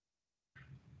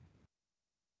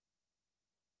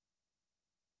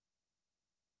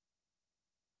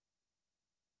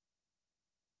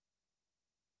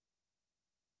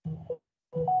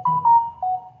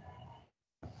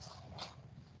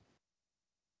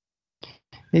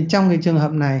 Thì trong cái trường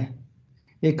hợp này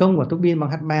thì công của tuốc pin bằng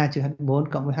H3 trừ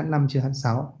H4 cộng với H5 trừ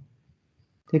H6.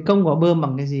 Thì công của bơm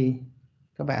bằng cái gì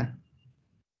các bạn?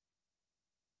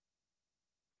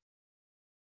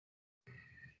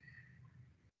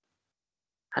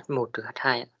 H1 trừ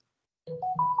H2 ạ.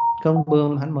 Công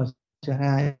bơm H1 trừ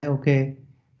H2, ok.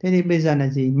 Thế thì bây giờ là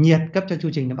gì? Nhiệt cấp cho chu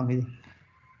trình nó bằng cái gì?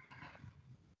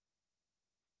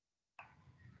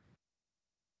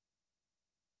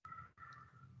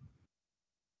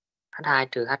 H2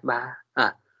 trừ H3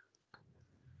 à?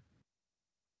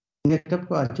 Nhiệt cấp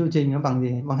của chu trình nó bằng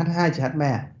gì? Bằng H2 trừ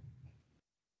H3.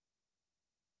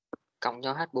 Cộng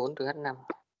cho H4 trừ H5.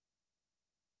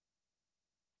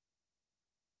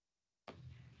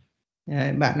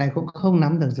 Đấy, bạn này cũng không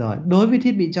nắm được rồi. Đối với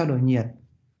thiết bị trao đổi nhiệt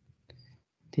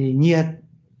thì nhiệt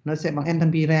nó sẽ bằng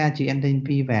enthalpy ra trừ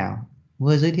enthalpy vào.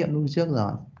 Vừa giới thiệu lúc trước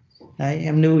rồi. Đấy,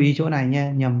 em lưu ý chỗ này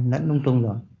nha, nhầm lẫn lung tung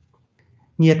rồi.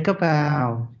 Nhiệt cấp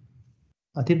vào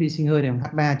ở thiết bị sinh hơi là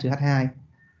H3 trừ H2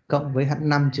 cộng với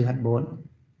H5 trừ H4.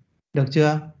 Được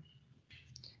chưa?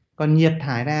 Còn nhiệt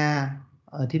thải ra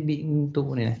ở thiết bị ngưng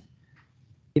tụ này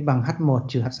thì bằng H1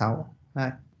 trừ H6.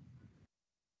 Đấy.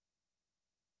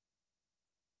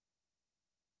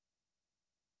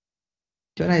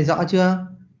 Chỗ này rõ chưa?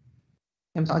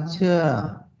 Em rõ chưa?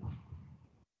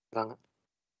 Vâng ạ.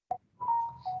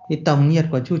 Thì tổng nhiệt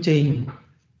của chu trình,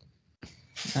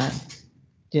 đấy,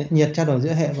 nhiệt trao đổi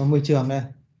giữa hệ và môi trường đây,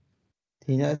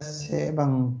 thì nó sẽ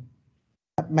bằng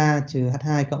H3 trừ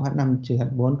H2 cộng H5 trừ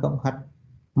H4 cộng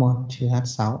H1 trừ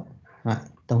H6. Đấy,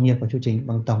 tổng nhiệt của chu trình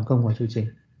bằng tổng công của chu trình.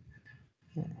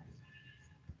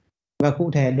 Và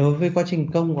cụ thể đối với quá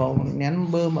trình công của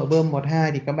nén bơm ở bơm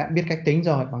 12 thì các bạn biết cách tính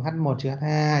rồi, bằng H1 trừ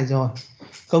H2 rồi.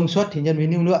 Công suất thì nhân với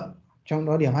lưu lượng, trong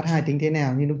đó điểm H2 tính thế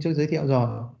nào như lúc trước giới thiệu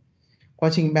rồi. Quá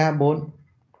trình 3, 4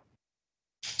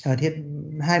 ở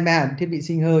 23 ở thiết bị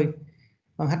sinh hơi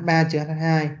bằng H3 trừ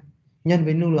H2 nhân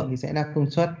với lưu lượng thì sẽ là công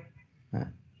suất. Đấy.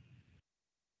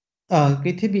 Ở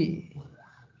cái thiết bị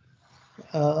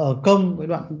ở công với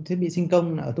đoạn thiết bị sinh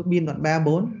công ở tuốc pin đoạn 3,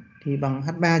 4 thì bằng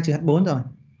H3 trừ H4 rồi.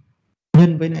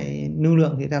 Nhân với lại lưu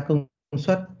lượng thì ra công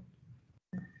suất.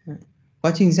 Đấy.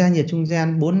 Quá trình gia nhiệt trung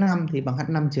gian 4, 5 thì bằng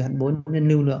H5 trừ H4 nhân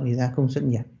lưu lượng thì ra công suất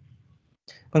nhiệt.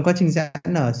 Còn quá trình giãn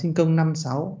nở sinh công 5,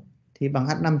 6 thì bằng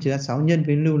H5 trừ H6 nhân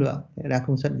với lưu lượng để ra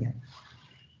công suất nhiệt.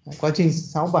 Quá trình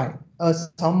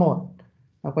 61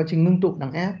 là quá trình ngưng tụ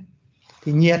đằng áp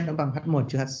thì nhiệt nó bằng H1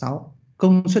 trừ H6,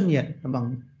 công suất nhiệt nó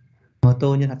bằng M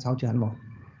tô nhân H6 trừ H1.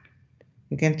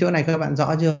 Cái chỗ này các bạn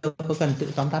rõ chưa? Có cần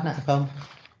tự tóm tắt lại không?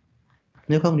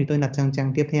 Nếu không thì tôi lật sang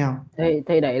trang tiếp theo.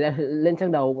 Thầy đẩy lên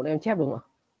trang đầu bọn em chép được không ạ?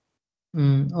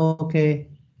 Ok.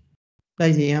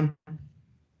 Đây gì em?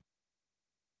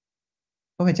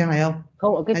 Có phải trang này không?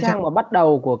 Không, ở cái Hay trang trang mà bắt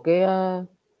đầu của cái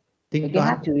tính cái toán?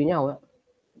 hát trừ với nhau ấy.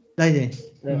 Đây gì?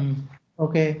 Đây.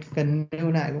 Ok, cần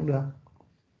lưu lại cũng được.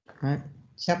 Đấy,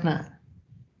 chép lại.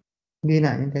 Ghi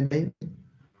lại những cái đấy.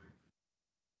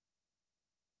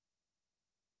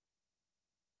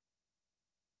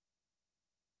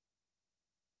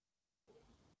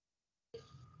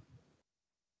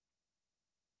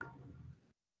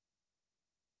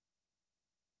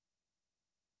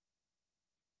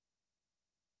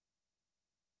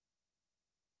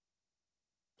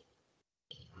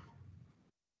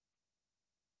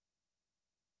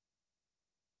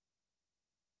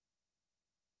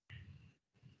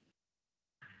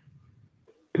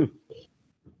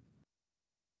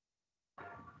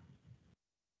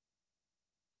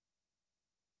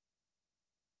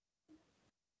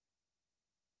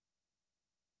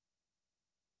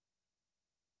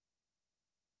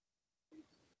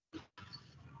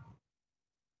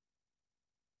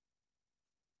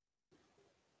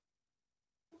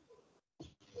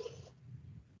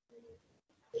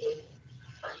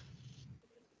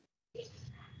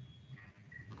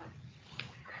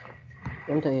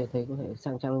 Em thầy có thể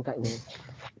sang trang bên cạnh này.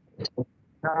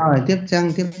 Rồi,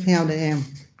 trang tiếp theo đây em.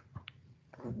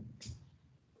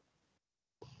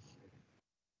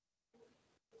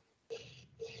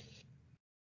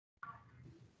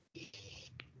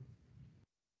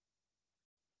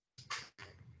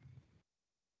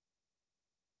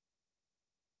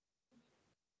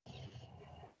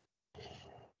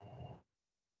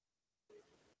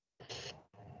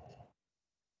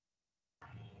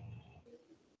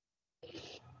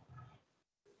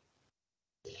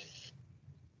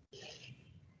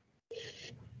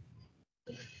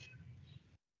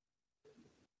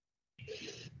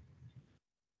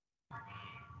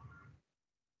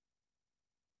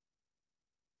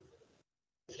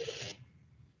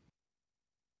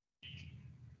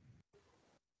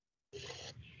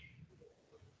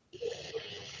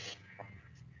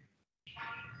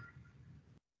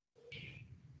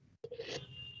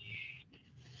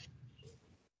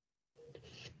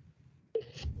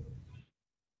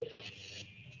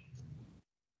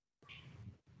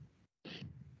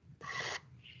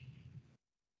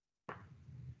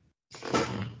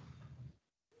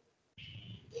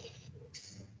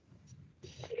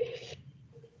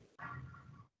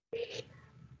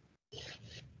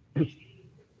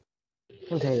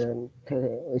 Em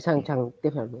thầy sang trang tiếp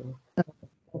theo được.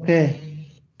 Ok.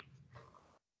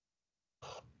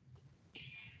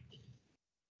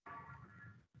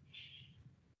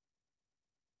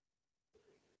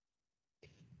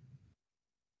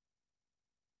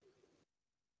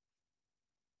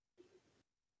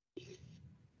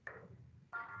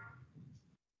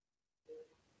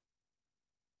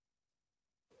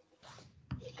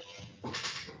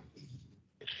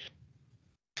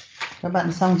 Các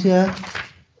bạn xong chưa?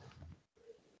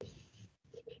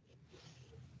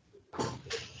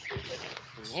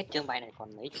 Hết chương bài này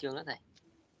còn mấy chương nữa thầy?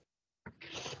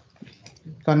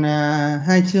 Còn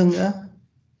 2 chương nữa.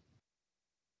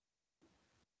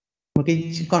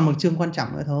 Còn một chương quan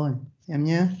trọng nữa thôi em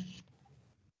nhé.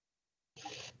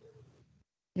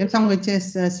 Em xong cái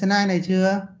slide này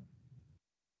chưa?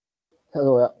 Được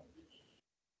rồi ạ.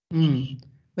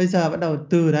 Bây giờ bắt đầu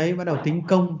từ đấy bắt đầu tính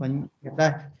công và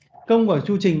đây. Công của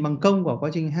chu trình bằng công của quá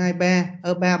trình 2 3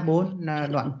 3 4 là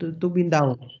đoạn tua bin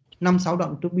đầu, 5 6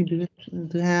 đoạn tua bin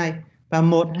thứ hai và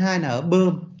 1 2 là ở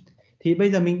bơm. Thì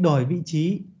bây giờ mình đổi vị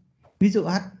trí. Ví dụ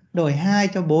H đổi 2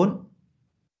 cho 4.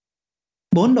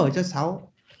 4 đổi cho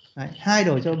 6. Đấy, 2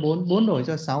 đổi cho 4, 4 đổi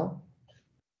cho 6.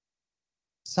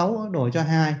 6 đổi cho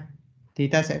 2 thì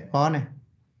ta sẽ có này.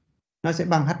 Nó sẽ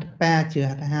bằng H3 trừ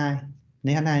H2.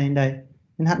 Lấy H2 lên đây.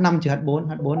 Nên H5 trừ H4,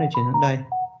 H4 này chuyển sang đây.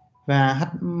 Và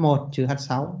H1 trừ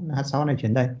H6, H6 này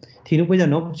chuyển đây. Thì lúc bây giờ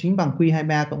nó chính bằng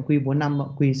Q23 cộng Q45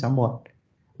 cộng Q61.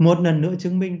 Một lần nữa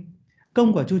chứng minh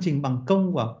công của chu trình bằng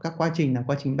công của các quá trình là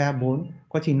quá trình 3 4,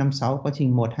 quá trình 5 6, quá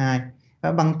trình 1 2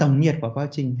 và bằng tổng nhiệt của quá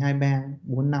trình 2 3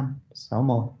 4 5 6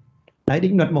 1. Đấy,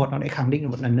 định luật 1 nó lại khẳng định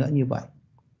một lần nữa như vậy.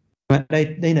 Và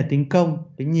đây là tính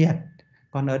công, tính nhiệt.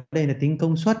 Còn ở đây là tính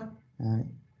công suất. Đấy.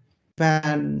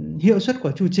 Và hiệu suất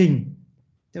của chu trình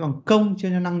sẽ bằng công chia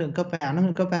cho năng lượng cấp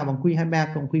vào bằng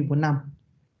Q23 cộng Q45.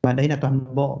 Và đây là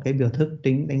toàn bộ cái biểu thức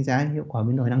tính đánh giá hiệu quả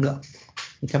biến đổi năng lượng.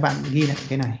 Thì các bạn ghi lại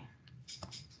cái này.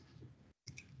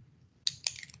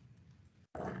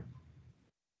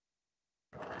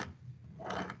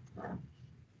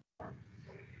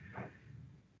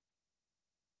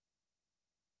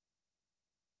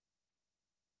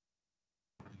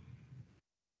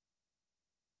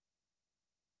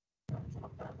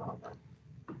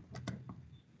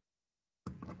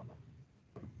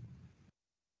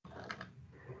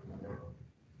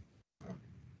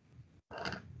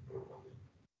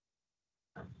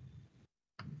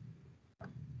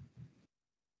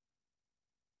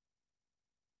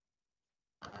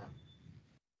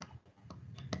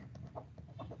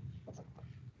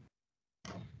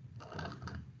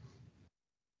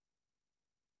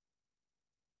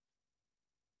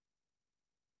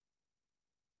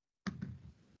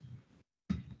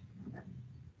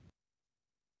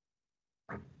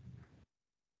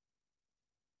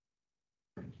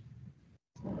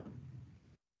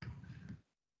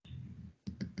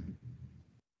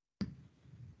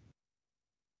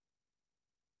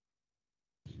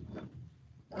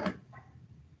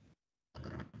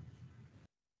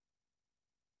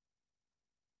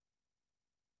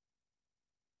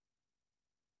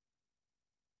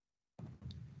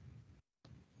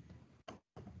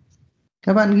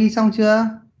 Các bạn ghi xong chưa?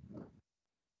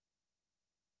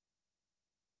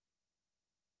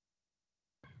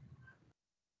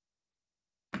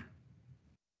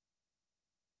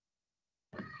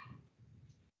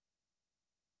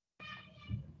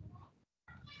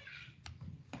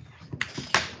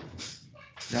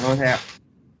 Dạ rồi thầy ạ.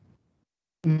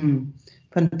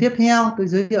 Phần tiếp theo tôi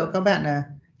giới thiệu các bạn là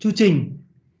chu trình.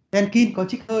 Denkin có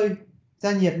trích hơi,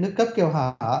 gia nhiệt, nữ cấp, kiều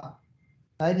hở.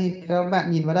 Đấy thì các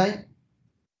bạn nhìn vào đây.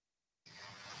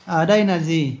 Ở đây là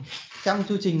gì? Trong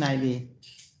chu trình này thì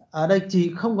ở đây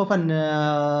chỉ không có phần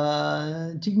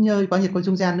trích hơi, quá nhiệt, có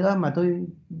trung gian nữa, mà tôi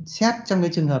xét trong cái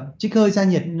trường hợp trích hơi, gia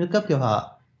nhiệt, nữ cấp, kiều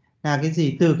hở là cái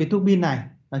gì? Từ cái tua bin này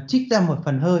nó trích ra một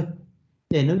phần hơi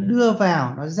để nó đưa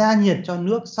vào, nó gia nhiệt cho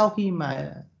nước sau khi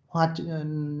mà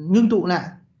ngưng tụ lại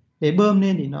để bơm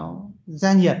lên thì nó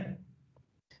gia nhiệt.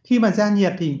 Khi mà gia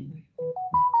nhiệt thì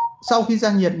sau khi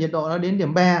gia nhiệt, nhiệt độ nó đến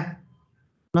điểm 3,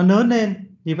 nó lớn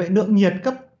lên thì vậy lượng nhiệt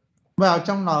cấp vào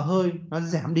trong lò hơi nó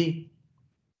giảm đi.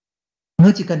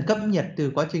 Nó chỉ cần cấp nhiệt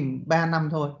từ quá trình 3 năm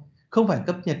thôi, không phải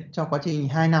cấp nhiệt cho quá trình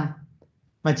 2 năm,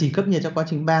 mà chỉ cấp nhiệt cho quá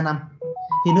trình 3 năm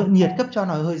thì lượng nhiệt cấp cho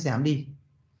lò hơi giảm đi.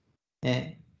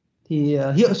 Đấy. Thì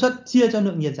hiệu suất chia cho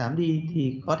lượng nhiệt giảm đi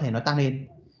thì có thể nó tăng lên.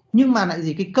 Nhưng mà lại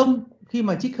gì? Cái công khi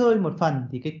mà trích hơi một phần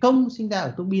thì cái công sinh ra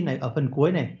ở tua bin này, ở phần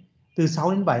cuối này từ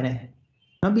 6 đến 7 này,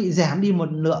 nó bị giảm đi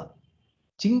một lượng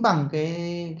chính bằng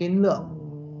cái lượng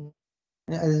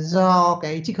do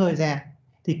cái trích hơi ra,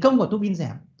 thì công của tua bin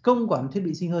giảm, công của thiết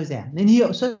bị sinh hơi giảm, nên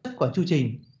hiệu suất của chu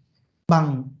trình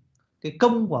bằng cái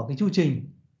công của cái chu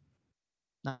trình.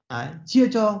 Đấy, chia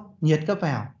cho nhiệt cấp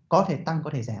vào có thể tăng có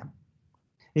thể giảm.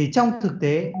 Thì trong thực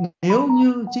tế nếu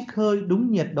như trích hơi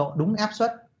đúng nhiệt độ, đúng áp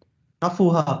suất, nó phù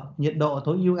hợp nhiệt độ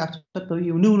tối ưu, áp suất tối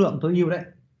ưu, lưu lượng tối ưu đấy,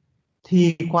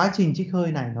 thì quá trình trích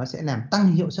hơi này nó sẽ làm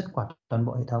tăng hiệu suất của toàn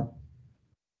bộ hệ thống.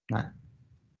 Đấy.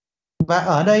 Và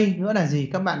ở đây nữa là gì?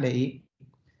 Các bạn để ý,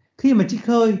 khi mà trích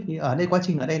hơi thì ở đây quá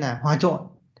trình ở đây là hòa trộn,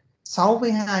 6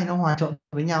 với 2 nó hòa trộn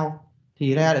với nhau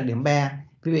thì ra được điểm 3.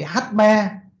 Vì vậy H3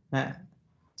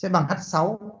 sẽ bằng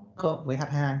H6 cộng với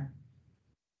H2.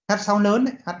 H6 lớn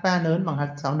đấy, H3 lớn bằng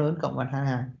H6 lớn cộng với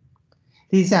H2.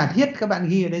 Thì giả thiết các bạn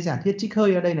ghi ở đây, giả thiết trích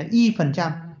hơi ở đây là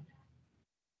y%.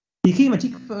 Thì khi mà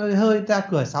trích hơi ra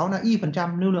cửa 6 là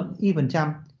y%, lưu lượng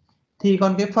y%, thì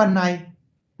còn cái phần này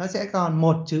nó sẽ còn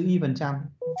 1 trừ y%.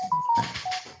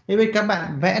 Thế bây các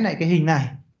bạn vẽ lại cái hình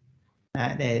này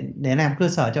để làm cơ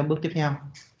sở cho bước tiếp theo.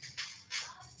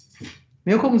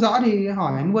 Nếu không rõ thì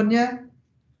hỏi anh luôn nhé.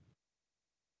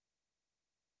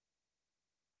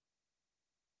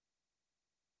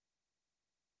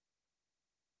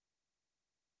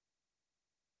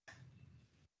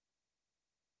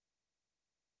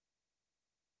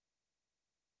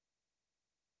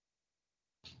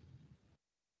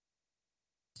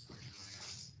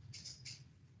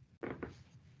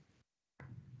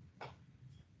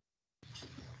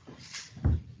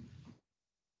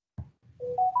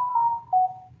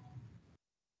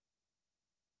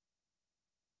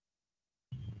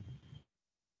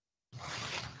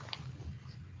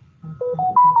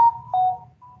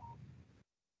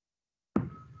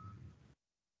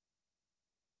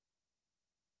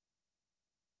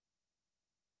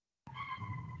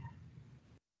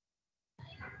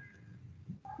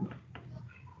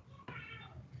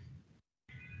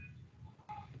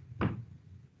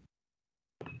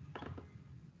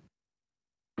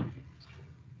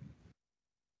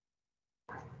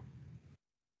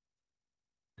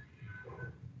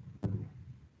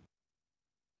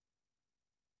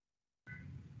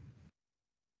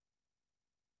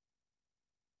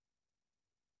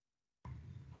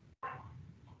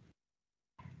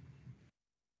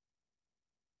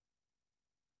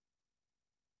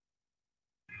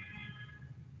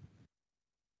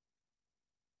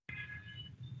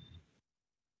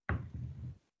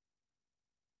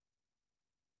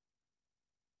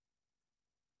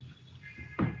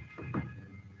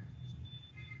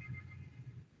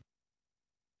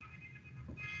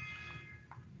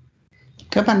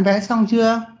 Các bạn vẽ xong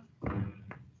chưa?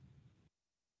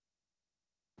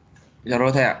 Dạ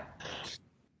rồi thầy ạ.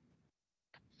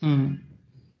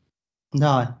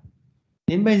 Rồi.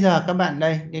 Đến bây giờ các bạn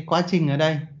đây, cái quá trình ở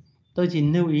đây, tôi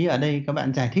chỉ lưu ý ở đây các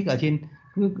bạn giải thích ở trên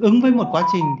ứng với một quá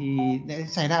trình thì sẽ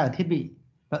xảy ra ở thiết bị,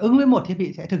 và ứng với một thiết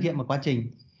bị sẽ thực hiện một quá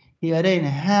trình. Thì ở đây là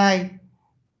 2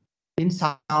 đến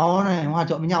 6 này hòa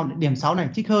trộn với nhau, điểm 6 này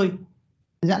trích hơi,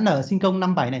 giãn nở sinh công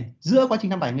 57 này, giữa quá trình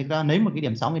 57 người ta lấy một cái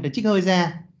điểm 6 người ta trích hơi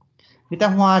ra, người ta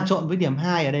hòa trộn với điểm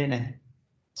 2 ở đây này,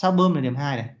 sau bơm là điểm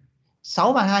 2 này,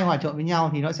 6 và 2 hòa trộn với nhau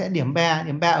thì nó sẽ điểm 3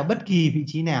 ở bất kỳ vị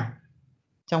trí nào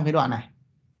trong cái đoạn này.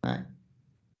 Đấy.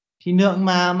 Thì lượng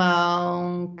mà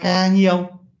càng nhiều,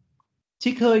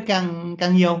 trích hơi càng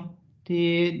nhiều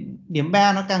thì điểm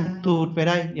 3 nó càng tụt về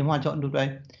đây, điểm hòa trộn tụt về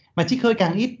đây. Mà trích hơi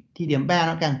càng ít thì điểm 3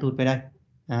 nó càng tụt về đây.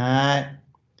 Đấy.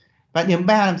 Và điểm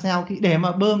 3 làm sao để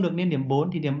mà bơm được lên điểm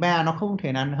 4 thì điểm 3 nó không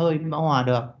thể là hơi bão hòa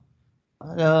được.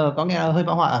 Có nghĩa là hơi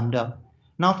bão hòa ẩm được.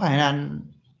 Nó phải là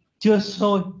chưa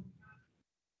sôi,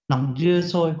 nóng chưa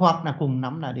sôi, hoặc là cùng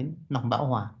nắm là đến nóng bão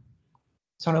hòa.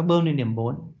 Sau đó bơm lên điểm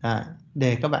 4.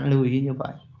 Để các bạn lưu ý như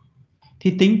vậy.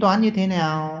 Thì tính toán như thế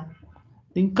nào?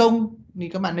 Tính công thì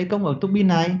các bạn lấy công ở tuốc pin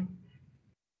này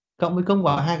cộng với công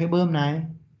của hai cái bơm này,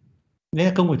 đấy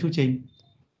là công của chu trình.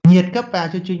 Nhiệt cấp vào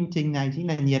cho chu trình này chính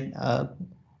là nhiệt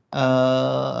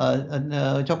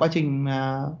cho quá trình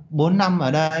 4 năm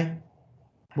ở đây,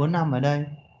 4 năm ở đây.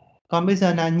 Còn bây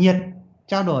giờ là nhiệt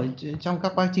trao đổi trong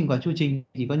các quá trình của chu trình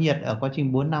chỉ có nhiệt ở quá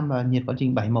trình 4 năm và nhiệt quá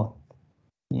trình 71.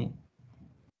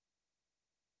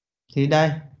 Thì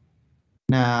đây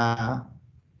là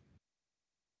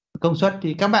công suất.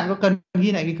 Thì các bạn có cần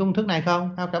ghi lại cái công thức này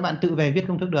không? Hay các bạn tự về viết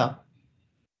công thức được?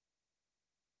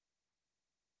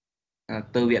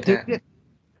 Từ viết Tự ha. viết.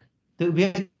 Tự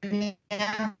viết nhé.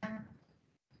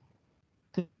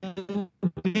 Tự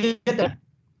viết được.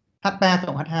 H3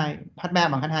 cộng H2,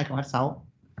 H3 bằng H2 cộng H6.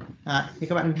 Thì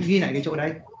các bạn ghi lại cái chỗ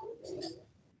đấy.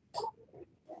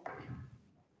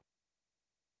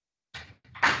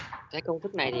 Cái công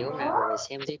thức này thì hôm nào phải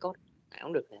xem giấy code nào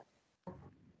cũng được.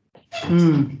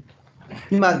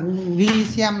 Nhưng mà ghi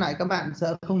xem lại các bạn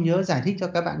sợ không nhớ, giải thích cho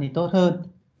các bạn thì tốt hơn.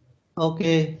 Ok,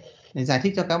 để giải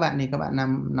thích cho các bạn thì các bạn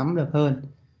nắm được hơn.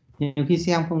 Nhiều khi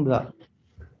xem không được.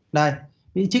 Đây,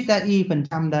 vị trích ra y phần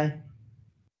trăm đây.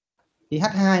 Thì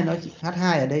H2 nó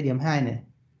H2 ở đây điểm 2 này.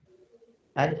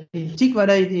 Đấy, thì trích vào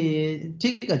đây thì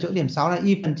trích ở chỗ điểm 6 là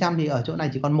y phần trăm, thì ở chỗ này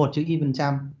chỉ còn 1 chữ y phần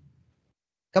trăm.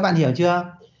 Các bạn hiểu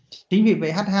chưa? Chính vì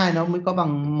vậy H2 nó mới có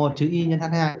bằng 1 chữ y nhân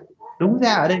H2. Đúng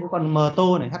ra ở đây có còn m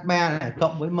tô này, H3 này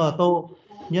cộng với m tô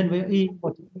nhân với y,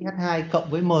 1 chữ y H2 cộng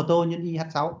với m tô nhân y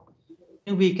H6.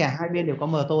 Nhưng vì cả hai bên đều có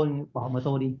m tô, bỏ m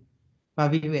tô đi. Và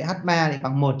vì vậy H3 thì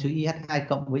bằng 1 trừ y H2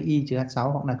 cộng với y trừ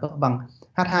H6, hoặc là cộng bằng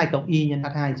H2 cộng y nhân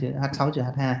H2 trừ H6 trừ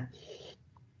H2.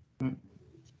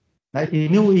 Đấy, thì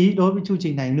lưu ý đối với chu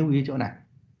trình này, lưu ý chỗ này.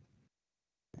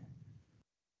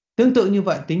 Tương tự như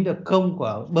vậy, tính được công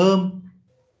của bơm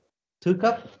thứ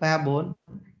cấp 3, 4,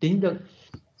 tính được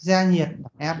gia nhiệt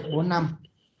F 4, 5.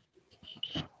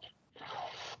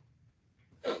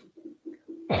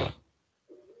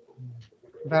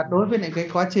 Và đối với lại cái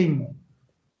quá trình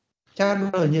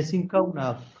trao đổi nhiệt sinh công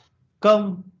là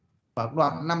công của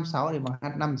đoạn 56 thì bằng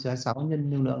H5 trừ H6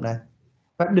 nhân lưu lượng đây.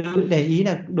 Và để ý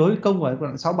là đối với công của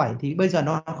đoạn 67 thì bây giờ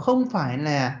nó không phải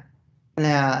là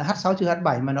H6 trừ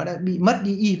H7 mà nó đã bị mất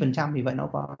đi y phần trăm, vì vậy nó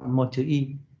có 1 trừ y.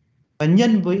 Và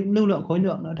nhân với lưu lượng khối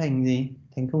lượng nó thành gì?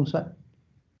 Thành công suất.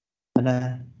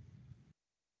 Là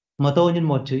m tô nhân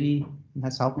 1 trừ y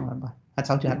H6 cộng H7,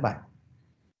 H6 trừ H7.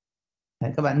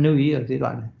 Đấy, các bạn lưu ý ở giai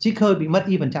đoạn này. Trích hơi bị mất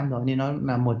y phần trăm rồi nên nó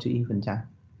là 1 trừ y phần trăm.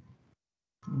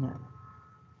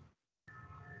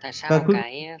 Tại sao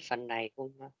cái phần này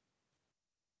không?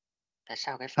 Tại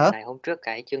sao cái phần này hôm trước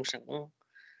cái chương 6?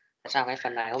 Tại sao cái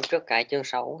phần này hôm trước cái chương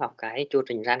 6 học cái chu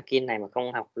trình Rankine này mà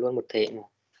không học luôn một thể mà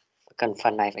cần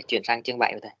phần này phải chuyển sang chương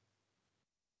 7 rồi thầy?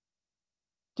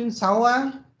 Chương 6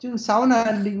 á, chương 6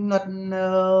 là định luật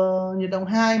nhiệt động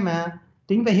 2 mà,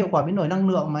 tính về hiệu quả biến đổi năng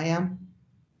lượng mà em.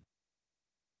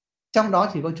 Trong đó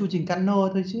chỉ có chu trình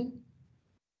Carnot thôi chứ.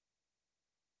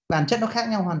 Bản chất nó khác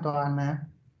nhau hoàn toàn mà.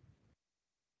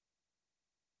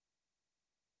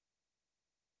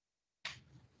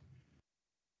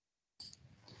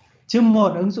 Chương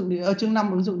 1 ứng dụng chương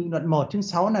 5 ứng dụng định luật 1, chương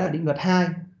 6 là định luật 2.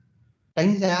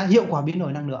 Đánh giá hiệu quả biến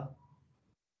đổi năng lượng.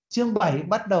 Chương 7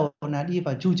 bắt đầu là đi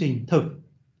vào chu trình thực.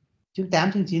 Chương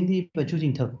 8, chương 9 đi vào chu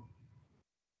trình thực.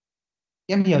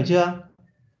 Em hiểu chưa?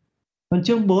 Còn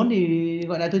chương 4 thì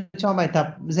gọi là tôi cho bài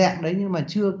tập dạng đấy nhưng mà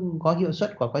chưa có hiệu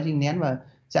suất của quá trình nén và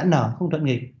giãn nở không thuận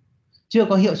nghịch. Chưa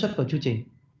có hiệu suất của chu trình.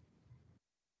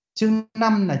 Chương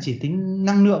 5 là chỉ tính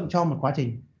năng lượng cho một quá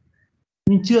trình.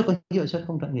 Nhưng chưa có hiệu suất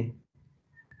không thuận nghịch.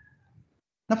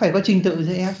 Nó phải có trình tự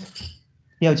chứ em.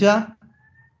 Hiểu chưa?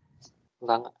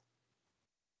 Vâng ạ.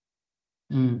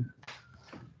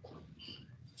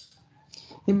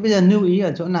 Thì bây giờ lưu ý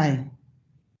ở chỗ này.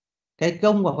 Cái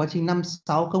công của quá trình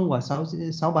 56, công của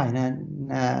 67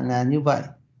 là như vậy.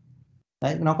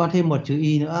 Đấy, nó có thêm một chữ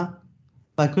y nữa.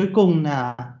 Và cuối cùng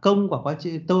là công của quá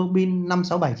trình tô bin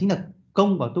 567 chính là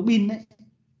công của tô bin đấy.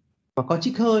 Và có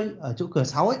trích hơi ở chỗ cửa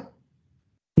 6 ấy.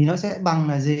 Thì nó sẽ bằng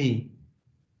là gì?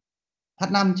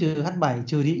 H5 trừ H7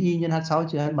 trừ đi y nhân H6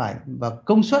 trừ H7. Và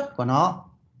công suất của nó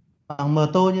bằng m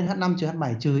tô nhân H5 trừ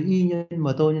H7 trừ y nhân m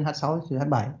tô nhân H6 trừ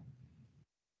H7.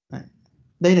 Đấy.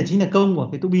 Đây là chính là công của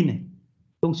cái tua bin này,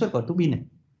 công suất của tua bin này.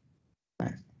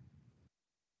 Đấy.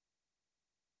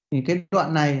 Thì cái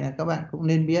đoạn này các bạn cũng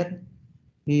nên biết,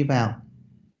 ghi vào.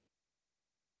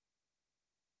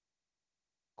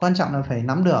 Quan trọng là phải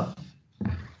nắm được.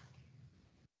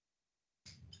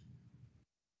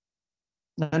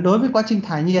 Đối với quá trình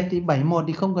thải nhiệt thì 71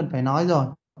 thì không cần phải nói rồi.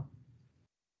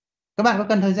 Các bạn có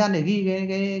cần thời gian để ghi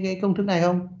cái công thức này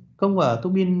không? Công ở tua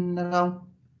bin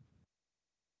không?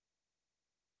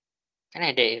 Cái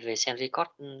này để về xem record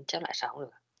chép lại sao cũng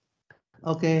được.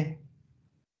 Ok.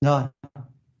 Rồi.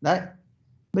 Đấy.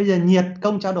 Bây giờ nhiệt,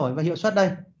 công trao đổi và hiệu suất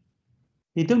đây.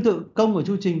 Thì tương tự công của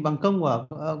chu trình bằng công của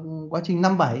quá trình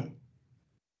 57.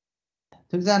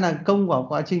 Thực ra là công của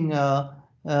quá trình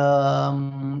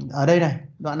ở đây này,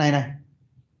 đoạn này này.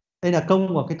 Đây là công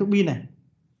của cái tua bin này.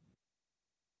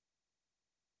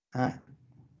 Đấy.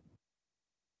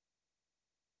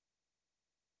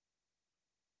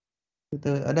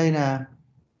 Từ ở đây là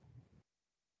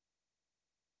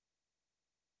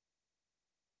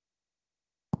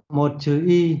một trừ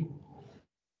y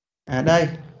ở đây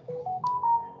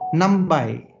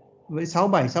 57 với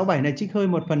 67 này trích hơi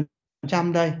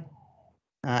 1% đây.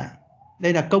 Đấy.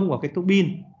 Đây là công của cái tua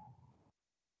bin.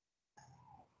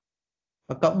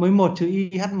 Và cộng với 1 trừ y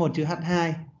H1 trừ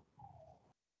H2.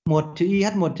 1 trừ y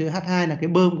H1 trừ H2 là cái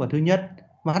bơm của thứ nhất,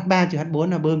 và H3 trừ H4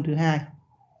 là bơm thứ hai.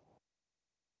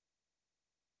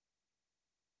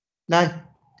 Đây,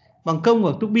 bằng công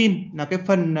của tua bin là cái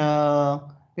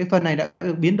phần này đã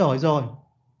được biến đổi rồi.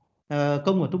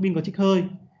 Công của tua bin có trích hơi,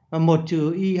 và 1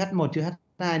 trừ y H1 trừ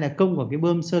H2 là công của cái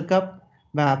bơm sơ cấp,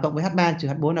 và cộng với H3 trừ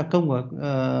H4 là công của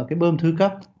cái bơm thứ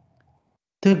cấp.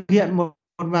 Thực hiện một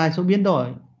vài số biến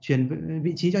đổi chuyển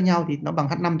vị trí cho nhau thì nó bằng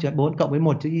H5 trừ H4 cộng với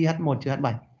 1 trừ y H1 trừ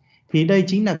H7. Thì đây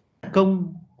chính là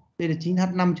công, đây là chính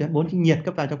H5 trừ H4 chính nhiệt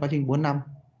cấp vào trong quá trình 4 năm.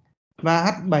 Và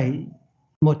H7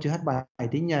 1 trừ H7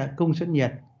 tính là công suất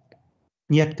nhiệt,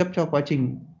 nhiệt cấp cho quá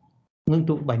trình ngưng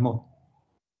tụ 71.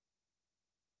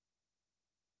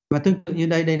 Và tương tự như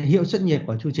đây, đây là hiệu suất nhiệt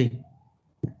của chu trình.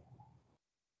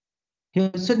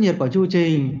 Hiệu suất nhiệt của chu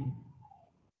trình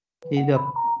thì được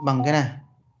bằng cái này.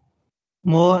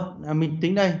 Một mình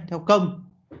tính đây theo công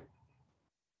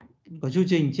của chu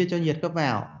trình chia cho nhiệt cấp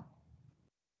vào,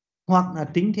 hoặc là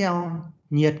tính theo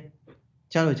nhiệt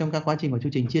trao đổi trong các quá trình của chu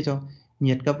trình chia cho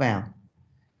nhiệt cấp vào.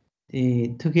 Thì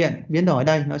thực hiện biến đổi ở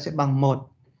đây nó sẽ bằng 1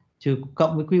 trừ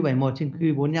cộng với Q71 trên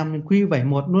Q45, nhưng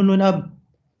Q71 luôn luôn âm.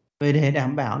 Về để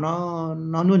đảm bảo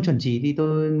nó luôn chuẩn chỉ thì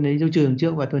tôi lấy dấu trừ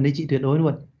trước và tôi lấy trị tuyệt đối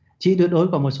luôn. Trị tuyệt đối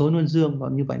của một số luôn dương,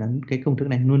 còn như vậy là cái công thức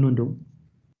này luôn luôn đúng.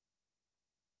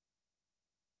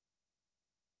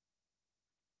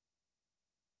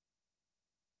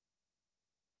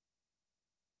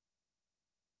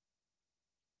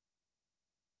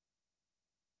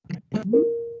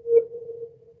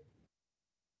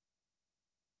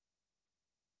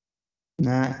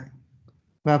 Đấy.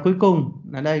 Và cuối cùng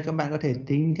là đây các bạn có thể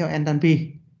tính theo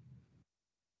enthalpy.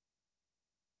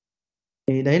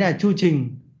 Thì đấy là chu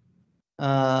trình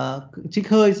trích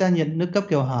hơi ra nhiệt nước cấp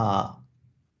kiểu hở.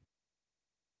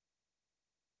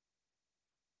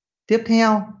 Tiếp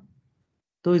theo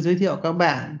tôi giới thiệu các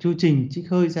bạn chu trình trích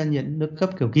hơi ra nhiệt nước cấp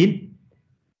kiểu kín.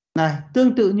 Này,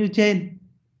 tương tự như trên,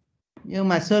 nhưng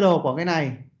mà sơ đồ của cái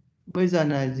này bây giờ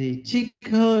là gì? Trích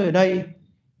hơi ở đây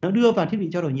nó đưa vào thiết bị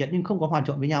trao đổi nhiệt nhưng không có hòa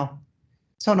trộn với nhau.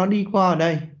 Sau nó đi qua ở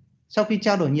đây, sau khi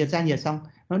trao đổi nhiệt ra nhiệt xong,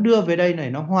 nó đưa về đây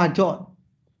này, nó hòa trộn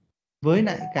với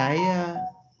lại cái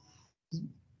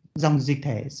dòng dịch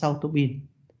thể sau tua bin,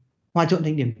 hòa trộn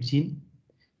thành điểm 9.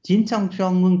 9 xong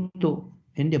cho ngưng tụ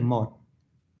đến điểm 1.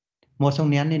 1 xong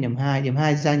nén lên điểm 2, điểm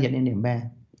 2 ra nhiệt lên điểm 3.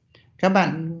 Các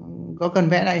bạn có cần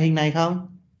vẽ lại hình này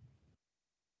không?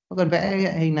 Có cần vẽ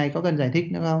lại hình này, có cần giải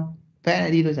thích nữa không? Vẽ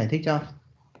lại đi tôi giải thích cho.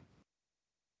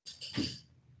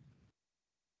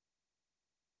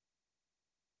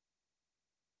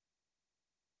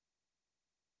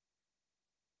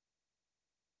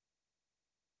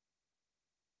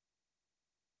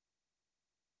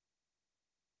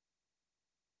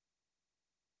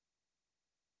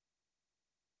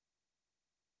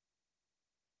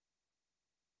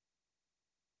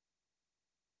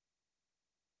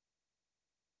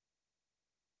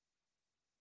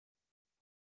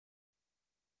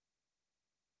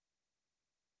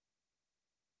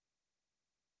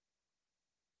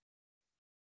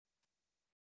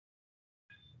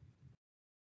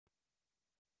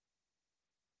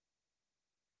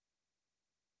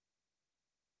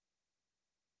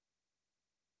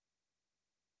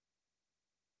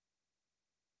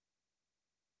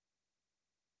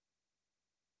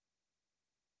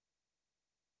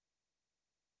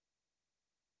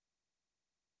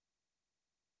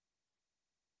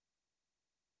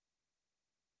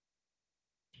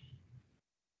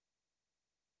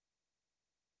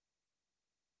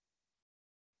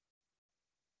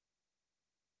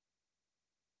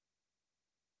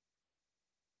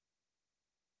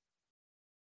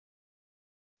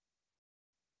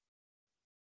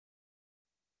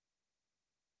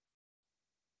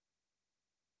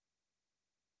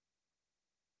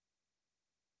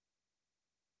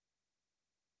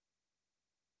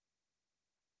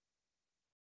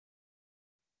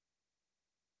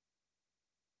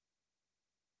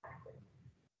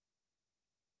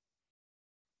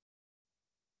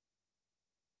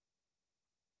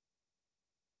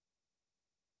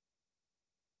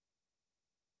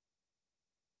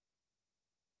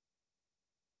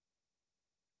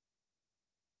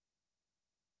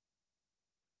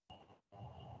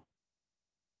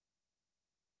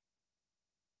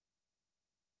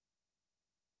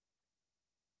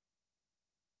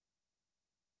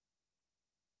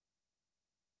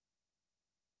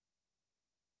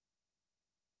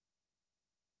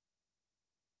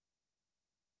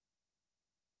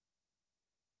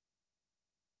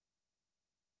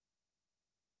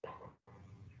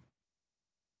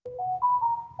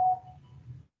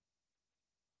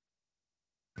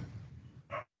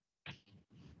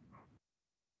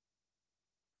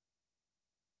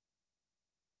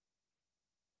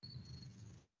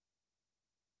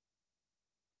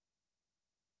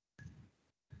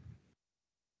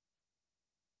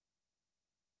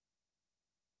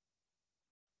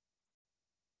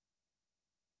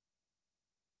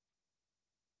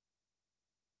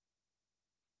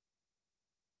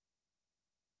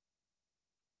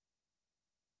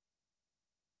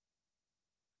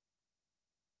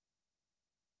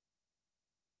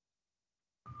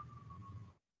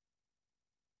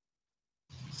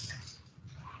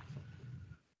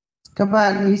 Các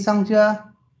bạn ý xong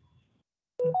chưa?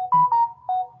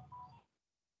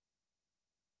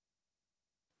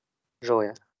 Rồi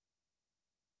ạ.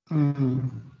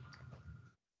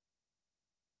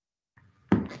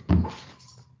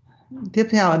 Tiếp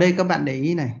theo ở đây các bạn để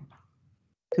ý này.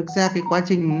 Thực ra cái quá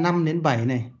trình 5 đến 7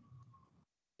 này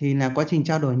thì là quá trình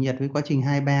trao đổi nhiệt với quá trình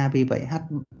 23, vì vậy H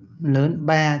lớn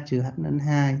 3 trừ H lớn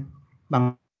 2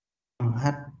 bằng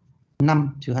H5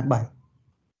 trừ H7.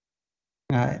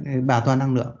 Đấy, để bảo toàn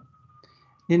năng lượng.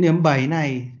 Nên điểm 7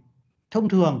 này thông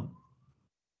thường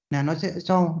là nó sẽ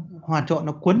cho hòa trộn,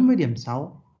 nó quấn với điểm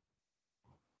 6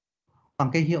 bằng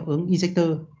cái hiệu ứng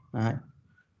ejector. Đấy.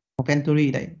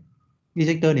 Venturi đấy,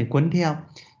 ejector để quấn theo.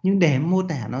 Nhưng để mô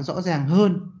tả nó rõ ràng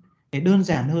hơn, để đơn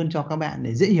giản hơn cho các bạn,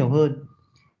 để dễ hiểu hơn,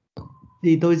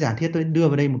 thì tôi giả thiết tôi đưa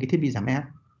vào đây một cái thiết bị giảm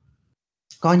áp,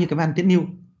 coi như cái van tiết niu.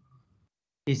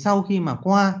 Thì sau khi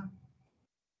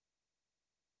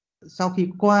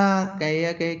qua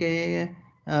cái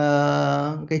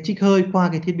trích hơi qua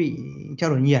cái thiết bị trao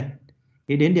đổi nhiệt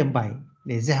thì đến điểm 7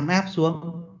 để giảm áp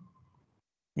xuống,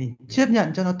 để chấp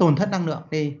nhận cho nó tổn thất năng lượng.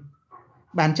 Thì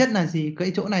bản chất là gì?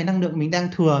 Cái chỗ này năng lượng mình đang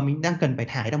thừa, mình đang cần phải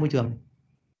thải ra môi trường.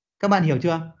 Các bạn hiểu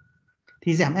chưa?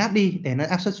 Thì giảm áp đi để nó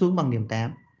áp suất xuống bằng điểm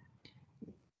 8.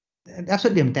 Áp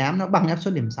suất điểm 8 nó bằng áp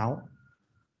suất điểm 6.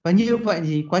 Và như vậy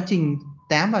thì quá trình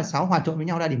 8 và 6 hòa trộn với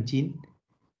nhau ra điểm 9.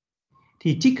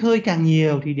 Thì trích hơi càng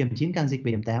nhiều thì điểm 9 càng dịch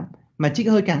về điểm 8. Mà trích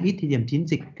hơi càng ít thì điểm 9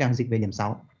 càng dịch về điểm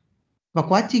 6. Và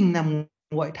quá trình nằm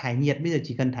nguội thải nhiệt bây giờ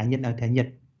chỉ cần thải nhiệt là thải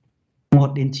nhiệt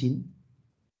 1 đến 9.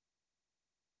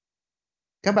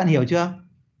 Các bạn hiểu chưa?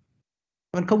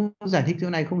 Còn không giải thích chỗ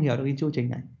này không hiểu được cái chu trình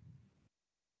này.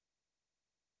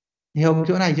 Hiểu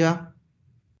chỗ này chưa?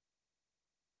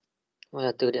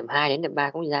 Từ điểm 2 đến điểm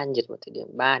 3 cũng ra nhiệt, và từ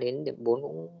điểm 3 đến điểm 4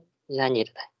 cũng ra nhiệt.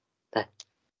 Thầy.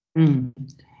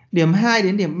 Điểm 2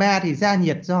 đến điểm 3 thì ra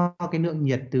nhiệt do cái lượng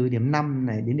nhiệt từ điểm 5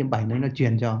 này đến điểm 7 này nó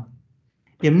truyền cho.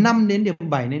 Điểm 5 đến điểm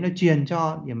 7 này nó truyền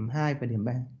cho điểm 2 và điểm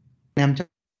 3. Làm cho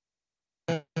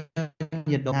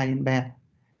nhiệt độ 2 đến 3.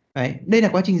 Đấy, đây là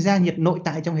quá trình ra nhiệt nội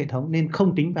tại trong hệ thống nên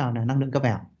không tính vào là năng lượng cấp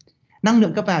vào. Năng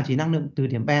lượng cấp vào chỉ năng lượng từ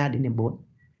điểm 3 đến điểm 4.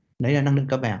 Đấy là năng lượng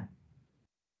cấp vào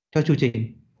cho chu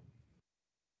trình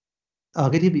ở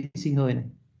cái thiết bị sinh hơi này.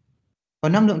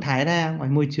 Còn năng lượng thải ra ngoài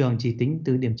môi trường chỉ tính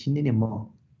từ điểm 9 đến điểm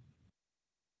 1.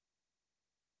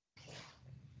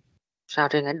 Sao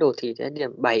trên cái đồ thì cái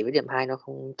điểm 7 với điểm 2 nó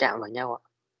không chạm vào nhau ạ?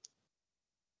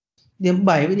 Điểm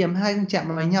 7 với điểm 2 không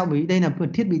chạm vào nhau bởi vì đây là một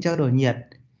thiết bị trao đổi nhiệt.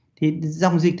 Thì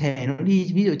dòng dịch thể nó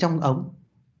đi ví dụ trong ống.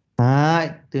 Đấy,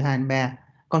 từ 2 đến 3.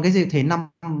 Còn cái dịch thể 5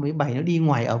 với 7 nó đi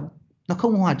ngoài ống. Nó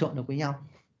không hòa trộn được với nhau.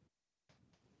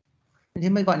 Thế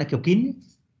mới gọi là kiểu kín.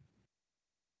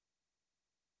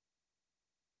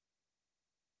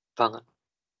 Vâng ạ.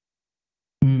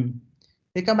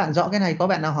 Thế các bạn rõ cái này, có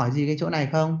bạn nào hỏi gì cái chỗ này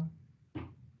không?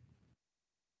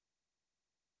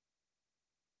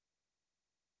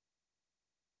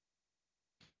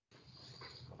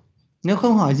 Nếu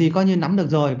không hỏi gì coi như nắm được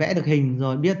rồi, vẽ được hình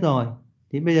rồi, biết rồi.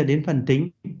 Thì bây giờ đến phần tính.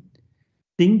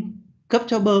 Tính cấp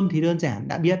cho bơm thì đơn giản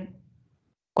đã biết.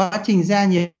 Quá trình ra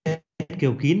nhiệt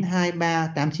kiểu kín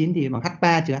 2389 thì bằng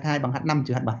H3 trừ H2 bằng H5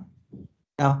 trừ H7.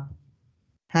 Đâu?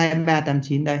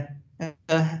 2389 đây.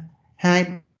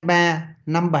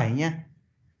 2357 nhá.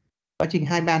 Quá trình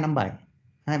 2357.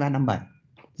 2357.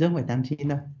 Chứ không phải 89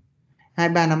 đâu.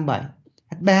 2357.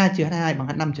 H3 trừ H2 bằng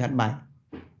H5 trừ H7.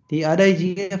 Thì ở đây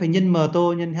chỉ phải nhân m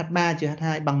tô nhân H3 trừ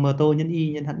H2 bằng m tô nhân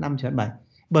y nhân H5 trừ H7.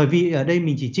 Bởi vì ở đây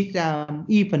mình chỉ trích ra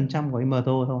y% của cái m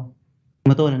tô thôi.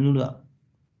 M tô là lưu lượng.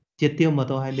 Triệt tiêu m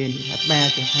tô hai bên thì H3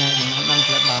 trừ H2 bằng H5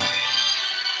 trừ H7.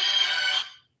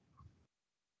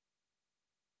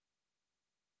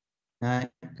 Đấy,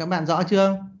 các bạn rõ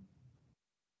chưa?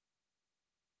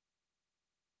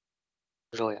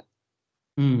 Rồi ạ.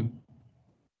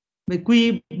 Vậy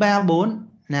Q34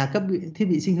 là cấp thiết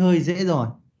bị sinh hơi dễ rồi.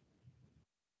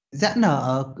 Giãn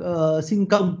nở sinh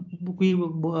công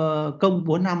công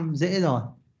 45 dễ rồi.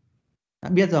 Đã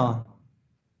biết rồi.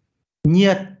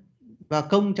 Nhiệt và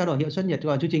công trao đổi hiệu suất nhiệt,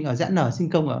 gọi chu trình ở giãn nở sinh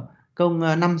công ở công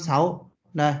 56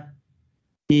 đây.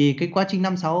 Thì cái quá trình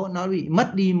 56 nó bị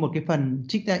mất đi một cái phần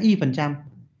trích ra y%.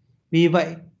 Vì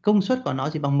vậy công suất của nó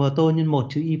chỉ bằng m tô nhân 1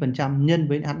 trừ y% nhân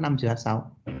với H5 trừ H6.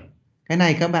 Cái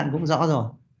này các bạn cũng rõ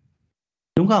rồi.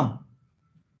 Đúng không?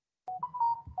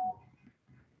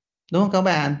 Đúng không các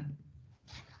bạn?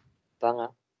 Vâng ạ.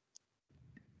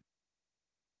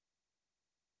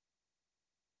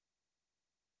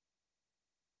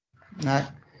 Đấy.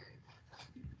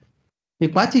 Thì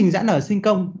quá trình giãn nở sinh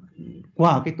công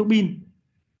của cái tuabin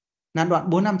là đoạn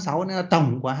 456, là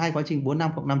tổng của hai quá trình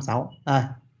 45 cộng 56.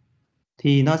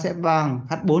 thì nó sẽ bằng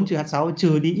H4 trừ H6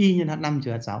 trừ đi Y nhân H5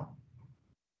 trừ H6.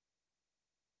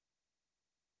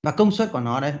 Và công suất của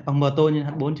nó đây bằng M tô nhân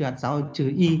H4 trừ H6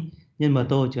 trừ Y nhân M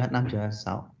tô trừ H5 trừ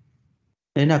H6.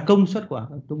 Đấy là công suất của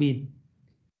tuốc pin.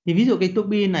 Thì ví dụ cái tuốc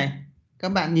pin này các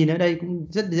bạn nhìn ở đây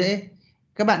cũng rất dễ.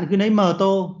 Các bạn cứ lấy M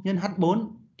tô nhân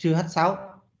H4 trừ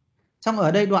H6. Xong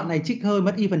ở đây đoạn này trích hơi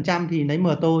mất Y phần trăm thì lấy M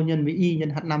tô nhân với Y nhân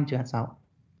H5 trừ H6.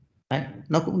 Đấy,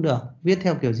 nó cũng được, viết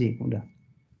theo kiểu gì cũng được.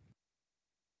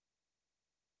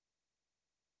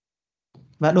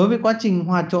 Và đối với quá trình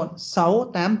hòa trộn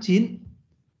 6, 8, 9.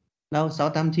 Đâu 6,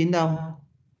 8, 9 đâu?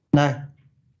 Đây.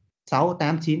 6,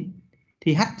 8, 9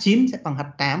 thì H9 sẽ bằng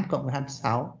H8 cộng với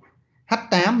H6.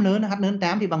 H8 lớn H lớn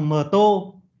 8 thì bằng M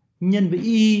tô nhân với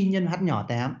Y nhân H nhỏ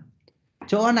 8.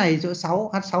 Chỗ này chỗ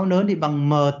 6 H6 lớn thì bằng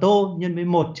M tô nhân với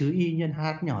 1 trừ Y nhân H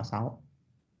nhỏ 6.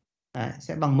 Đấy,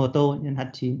 sẽ bằng M tô nhân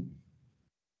H9.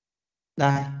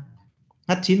 Đây.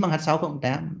 H9 bằng H6 cộng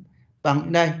 8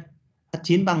 bằng đây.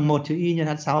 H9 bằng 1 trừ Y nhân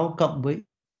H6 cộng với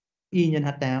Y nhân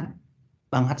H8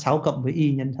 bằng H6 cộng với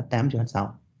Y nhân H8 trừ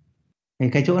H6. Thì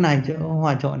cái chỗ này, chỗ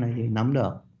hòa trộn này thì nắm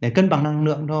được để cân bằng năng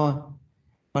lượng thôi.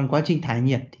 Còn quá trình thải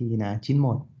nhiệt thì là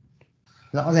 91.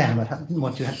 Rõ ràng là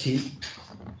H1 trừ H9.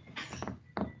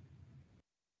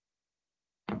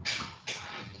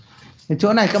 Thì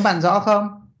chỗ này các bạn rõ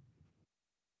không?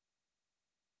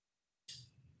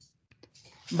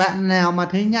 Bạn nào mà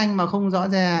thấy nhanh mà không rõ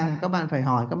ràng các bạn phải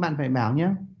hỏi, các bạn phải bảo nhé.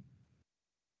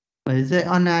 Bởi dạy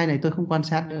online này tôi không quan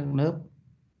sát được lớp.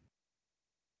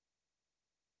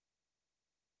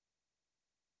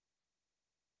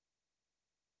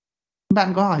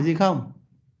 Bạn có hỏi gì không?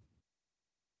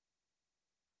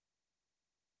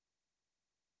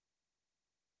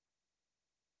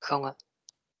 Không ạ.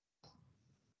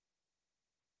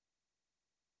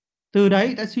 Từ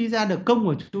đấy đã suy ra được công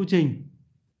của chu trình.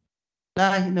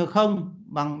 Đây, N0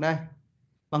 bằng đây.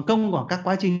 Bằng công của các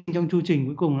quá trình trong chu trình,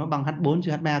 cuối cùng nó bằng H4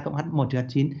 trừ H3 cộng H1 trừ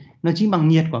H9. Nó chính bằng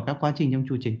nhiệt của các quá trình trong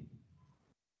chu trình.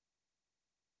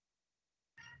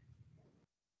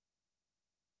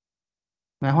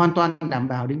 Và hoàn toàn đảm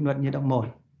bảo định luật nhiệt động 1.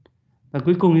 Và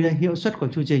cuối cùng là hiệu suất của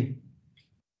chu trình.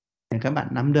 Để các bạn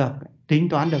nắm được, tính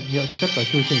toán được hiệu suất của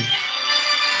chu trình.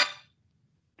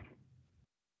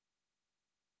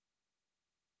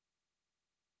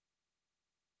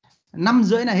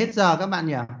 5:30 là hết giờ các bạn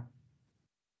nhỉ?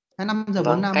 Hay 5:45?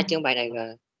 Vâng,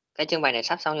 cái chương bài này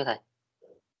sắp xong chưa thầy?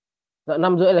 Dạ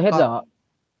 5:30 là hết giờ.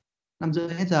 5:30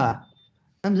 hết giờ.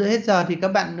 5:30 hết giờ thì các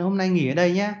bạn hôm nay nghỉ ở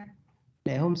đây nhé.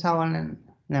 Để hôm sau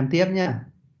làm tiếp nhé.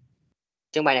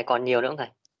 Chương bài này còn nhiều nữa không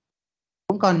thầy?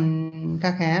 Cũng còn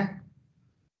khá khá.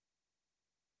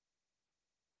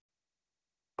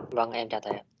 Vâng, em chào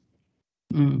thầy.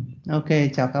 Ok,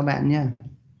 chào các bạn nhé.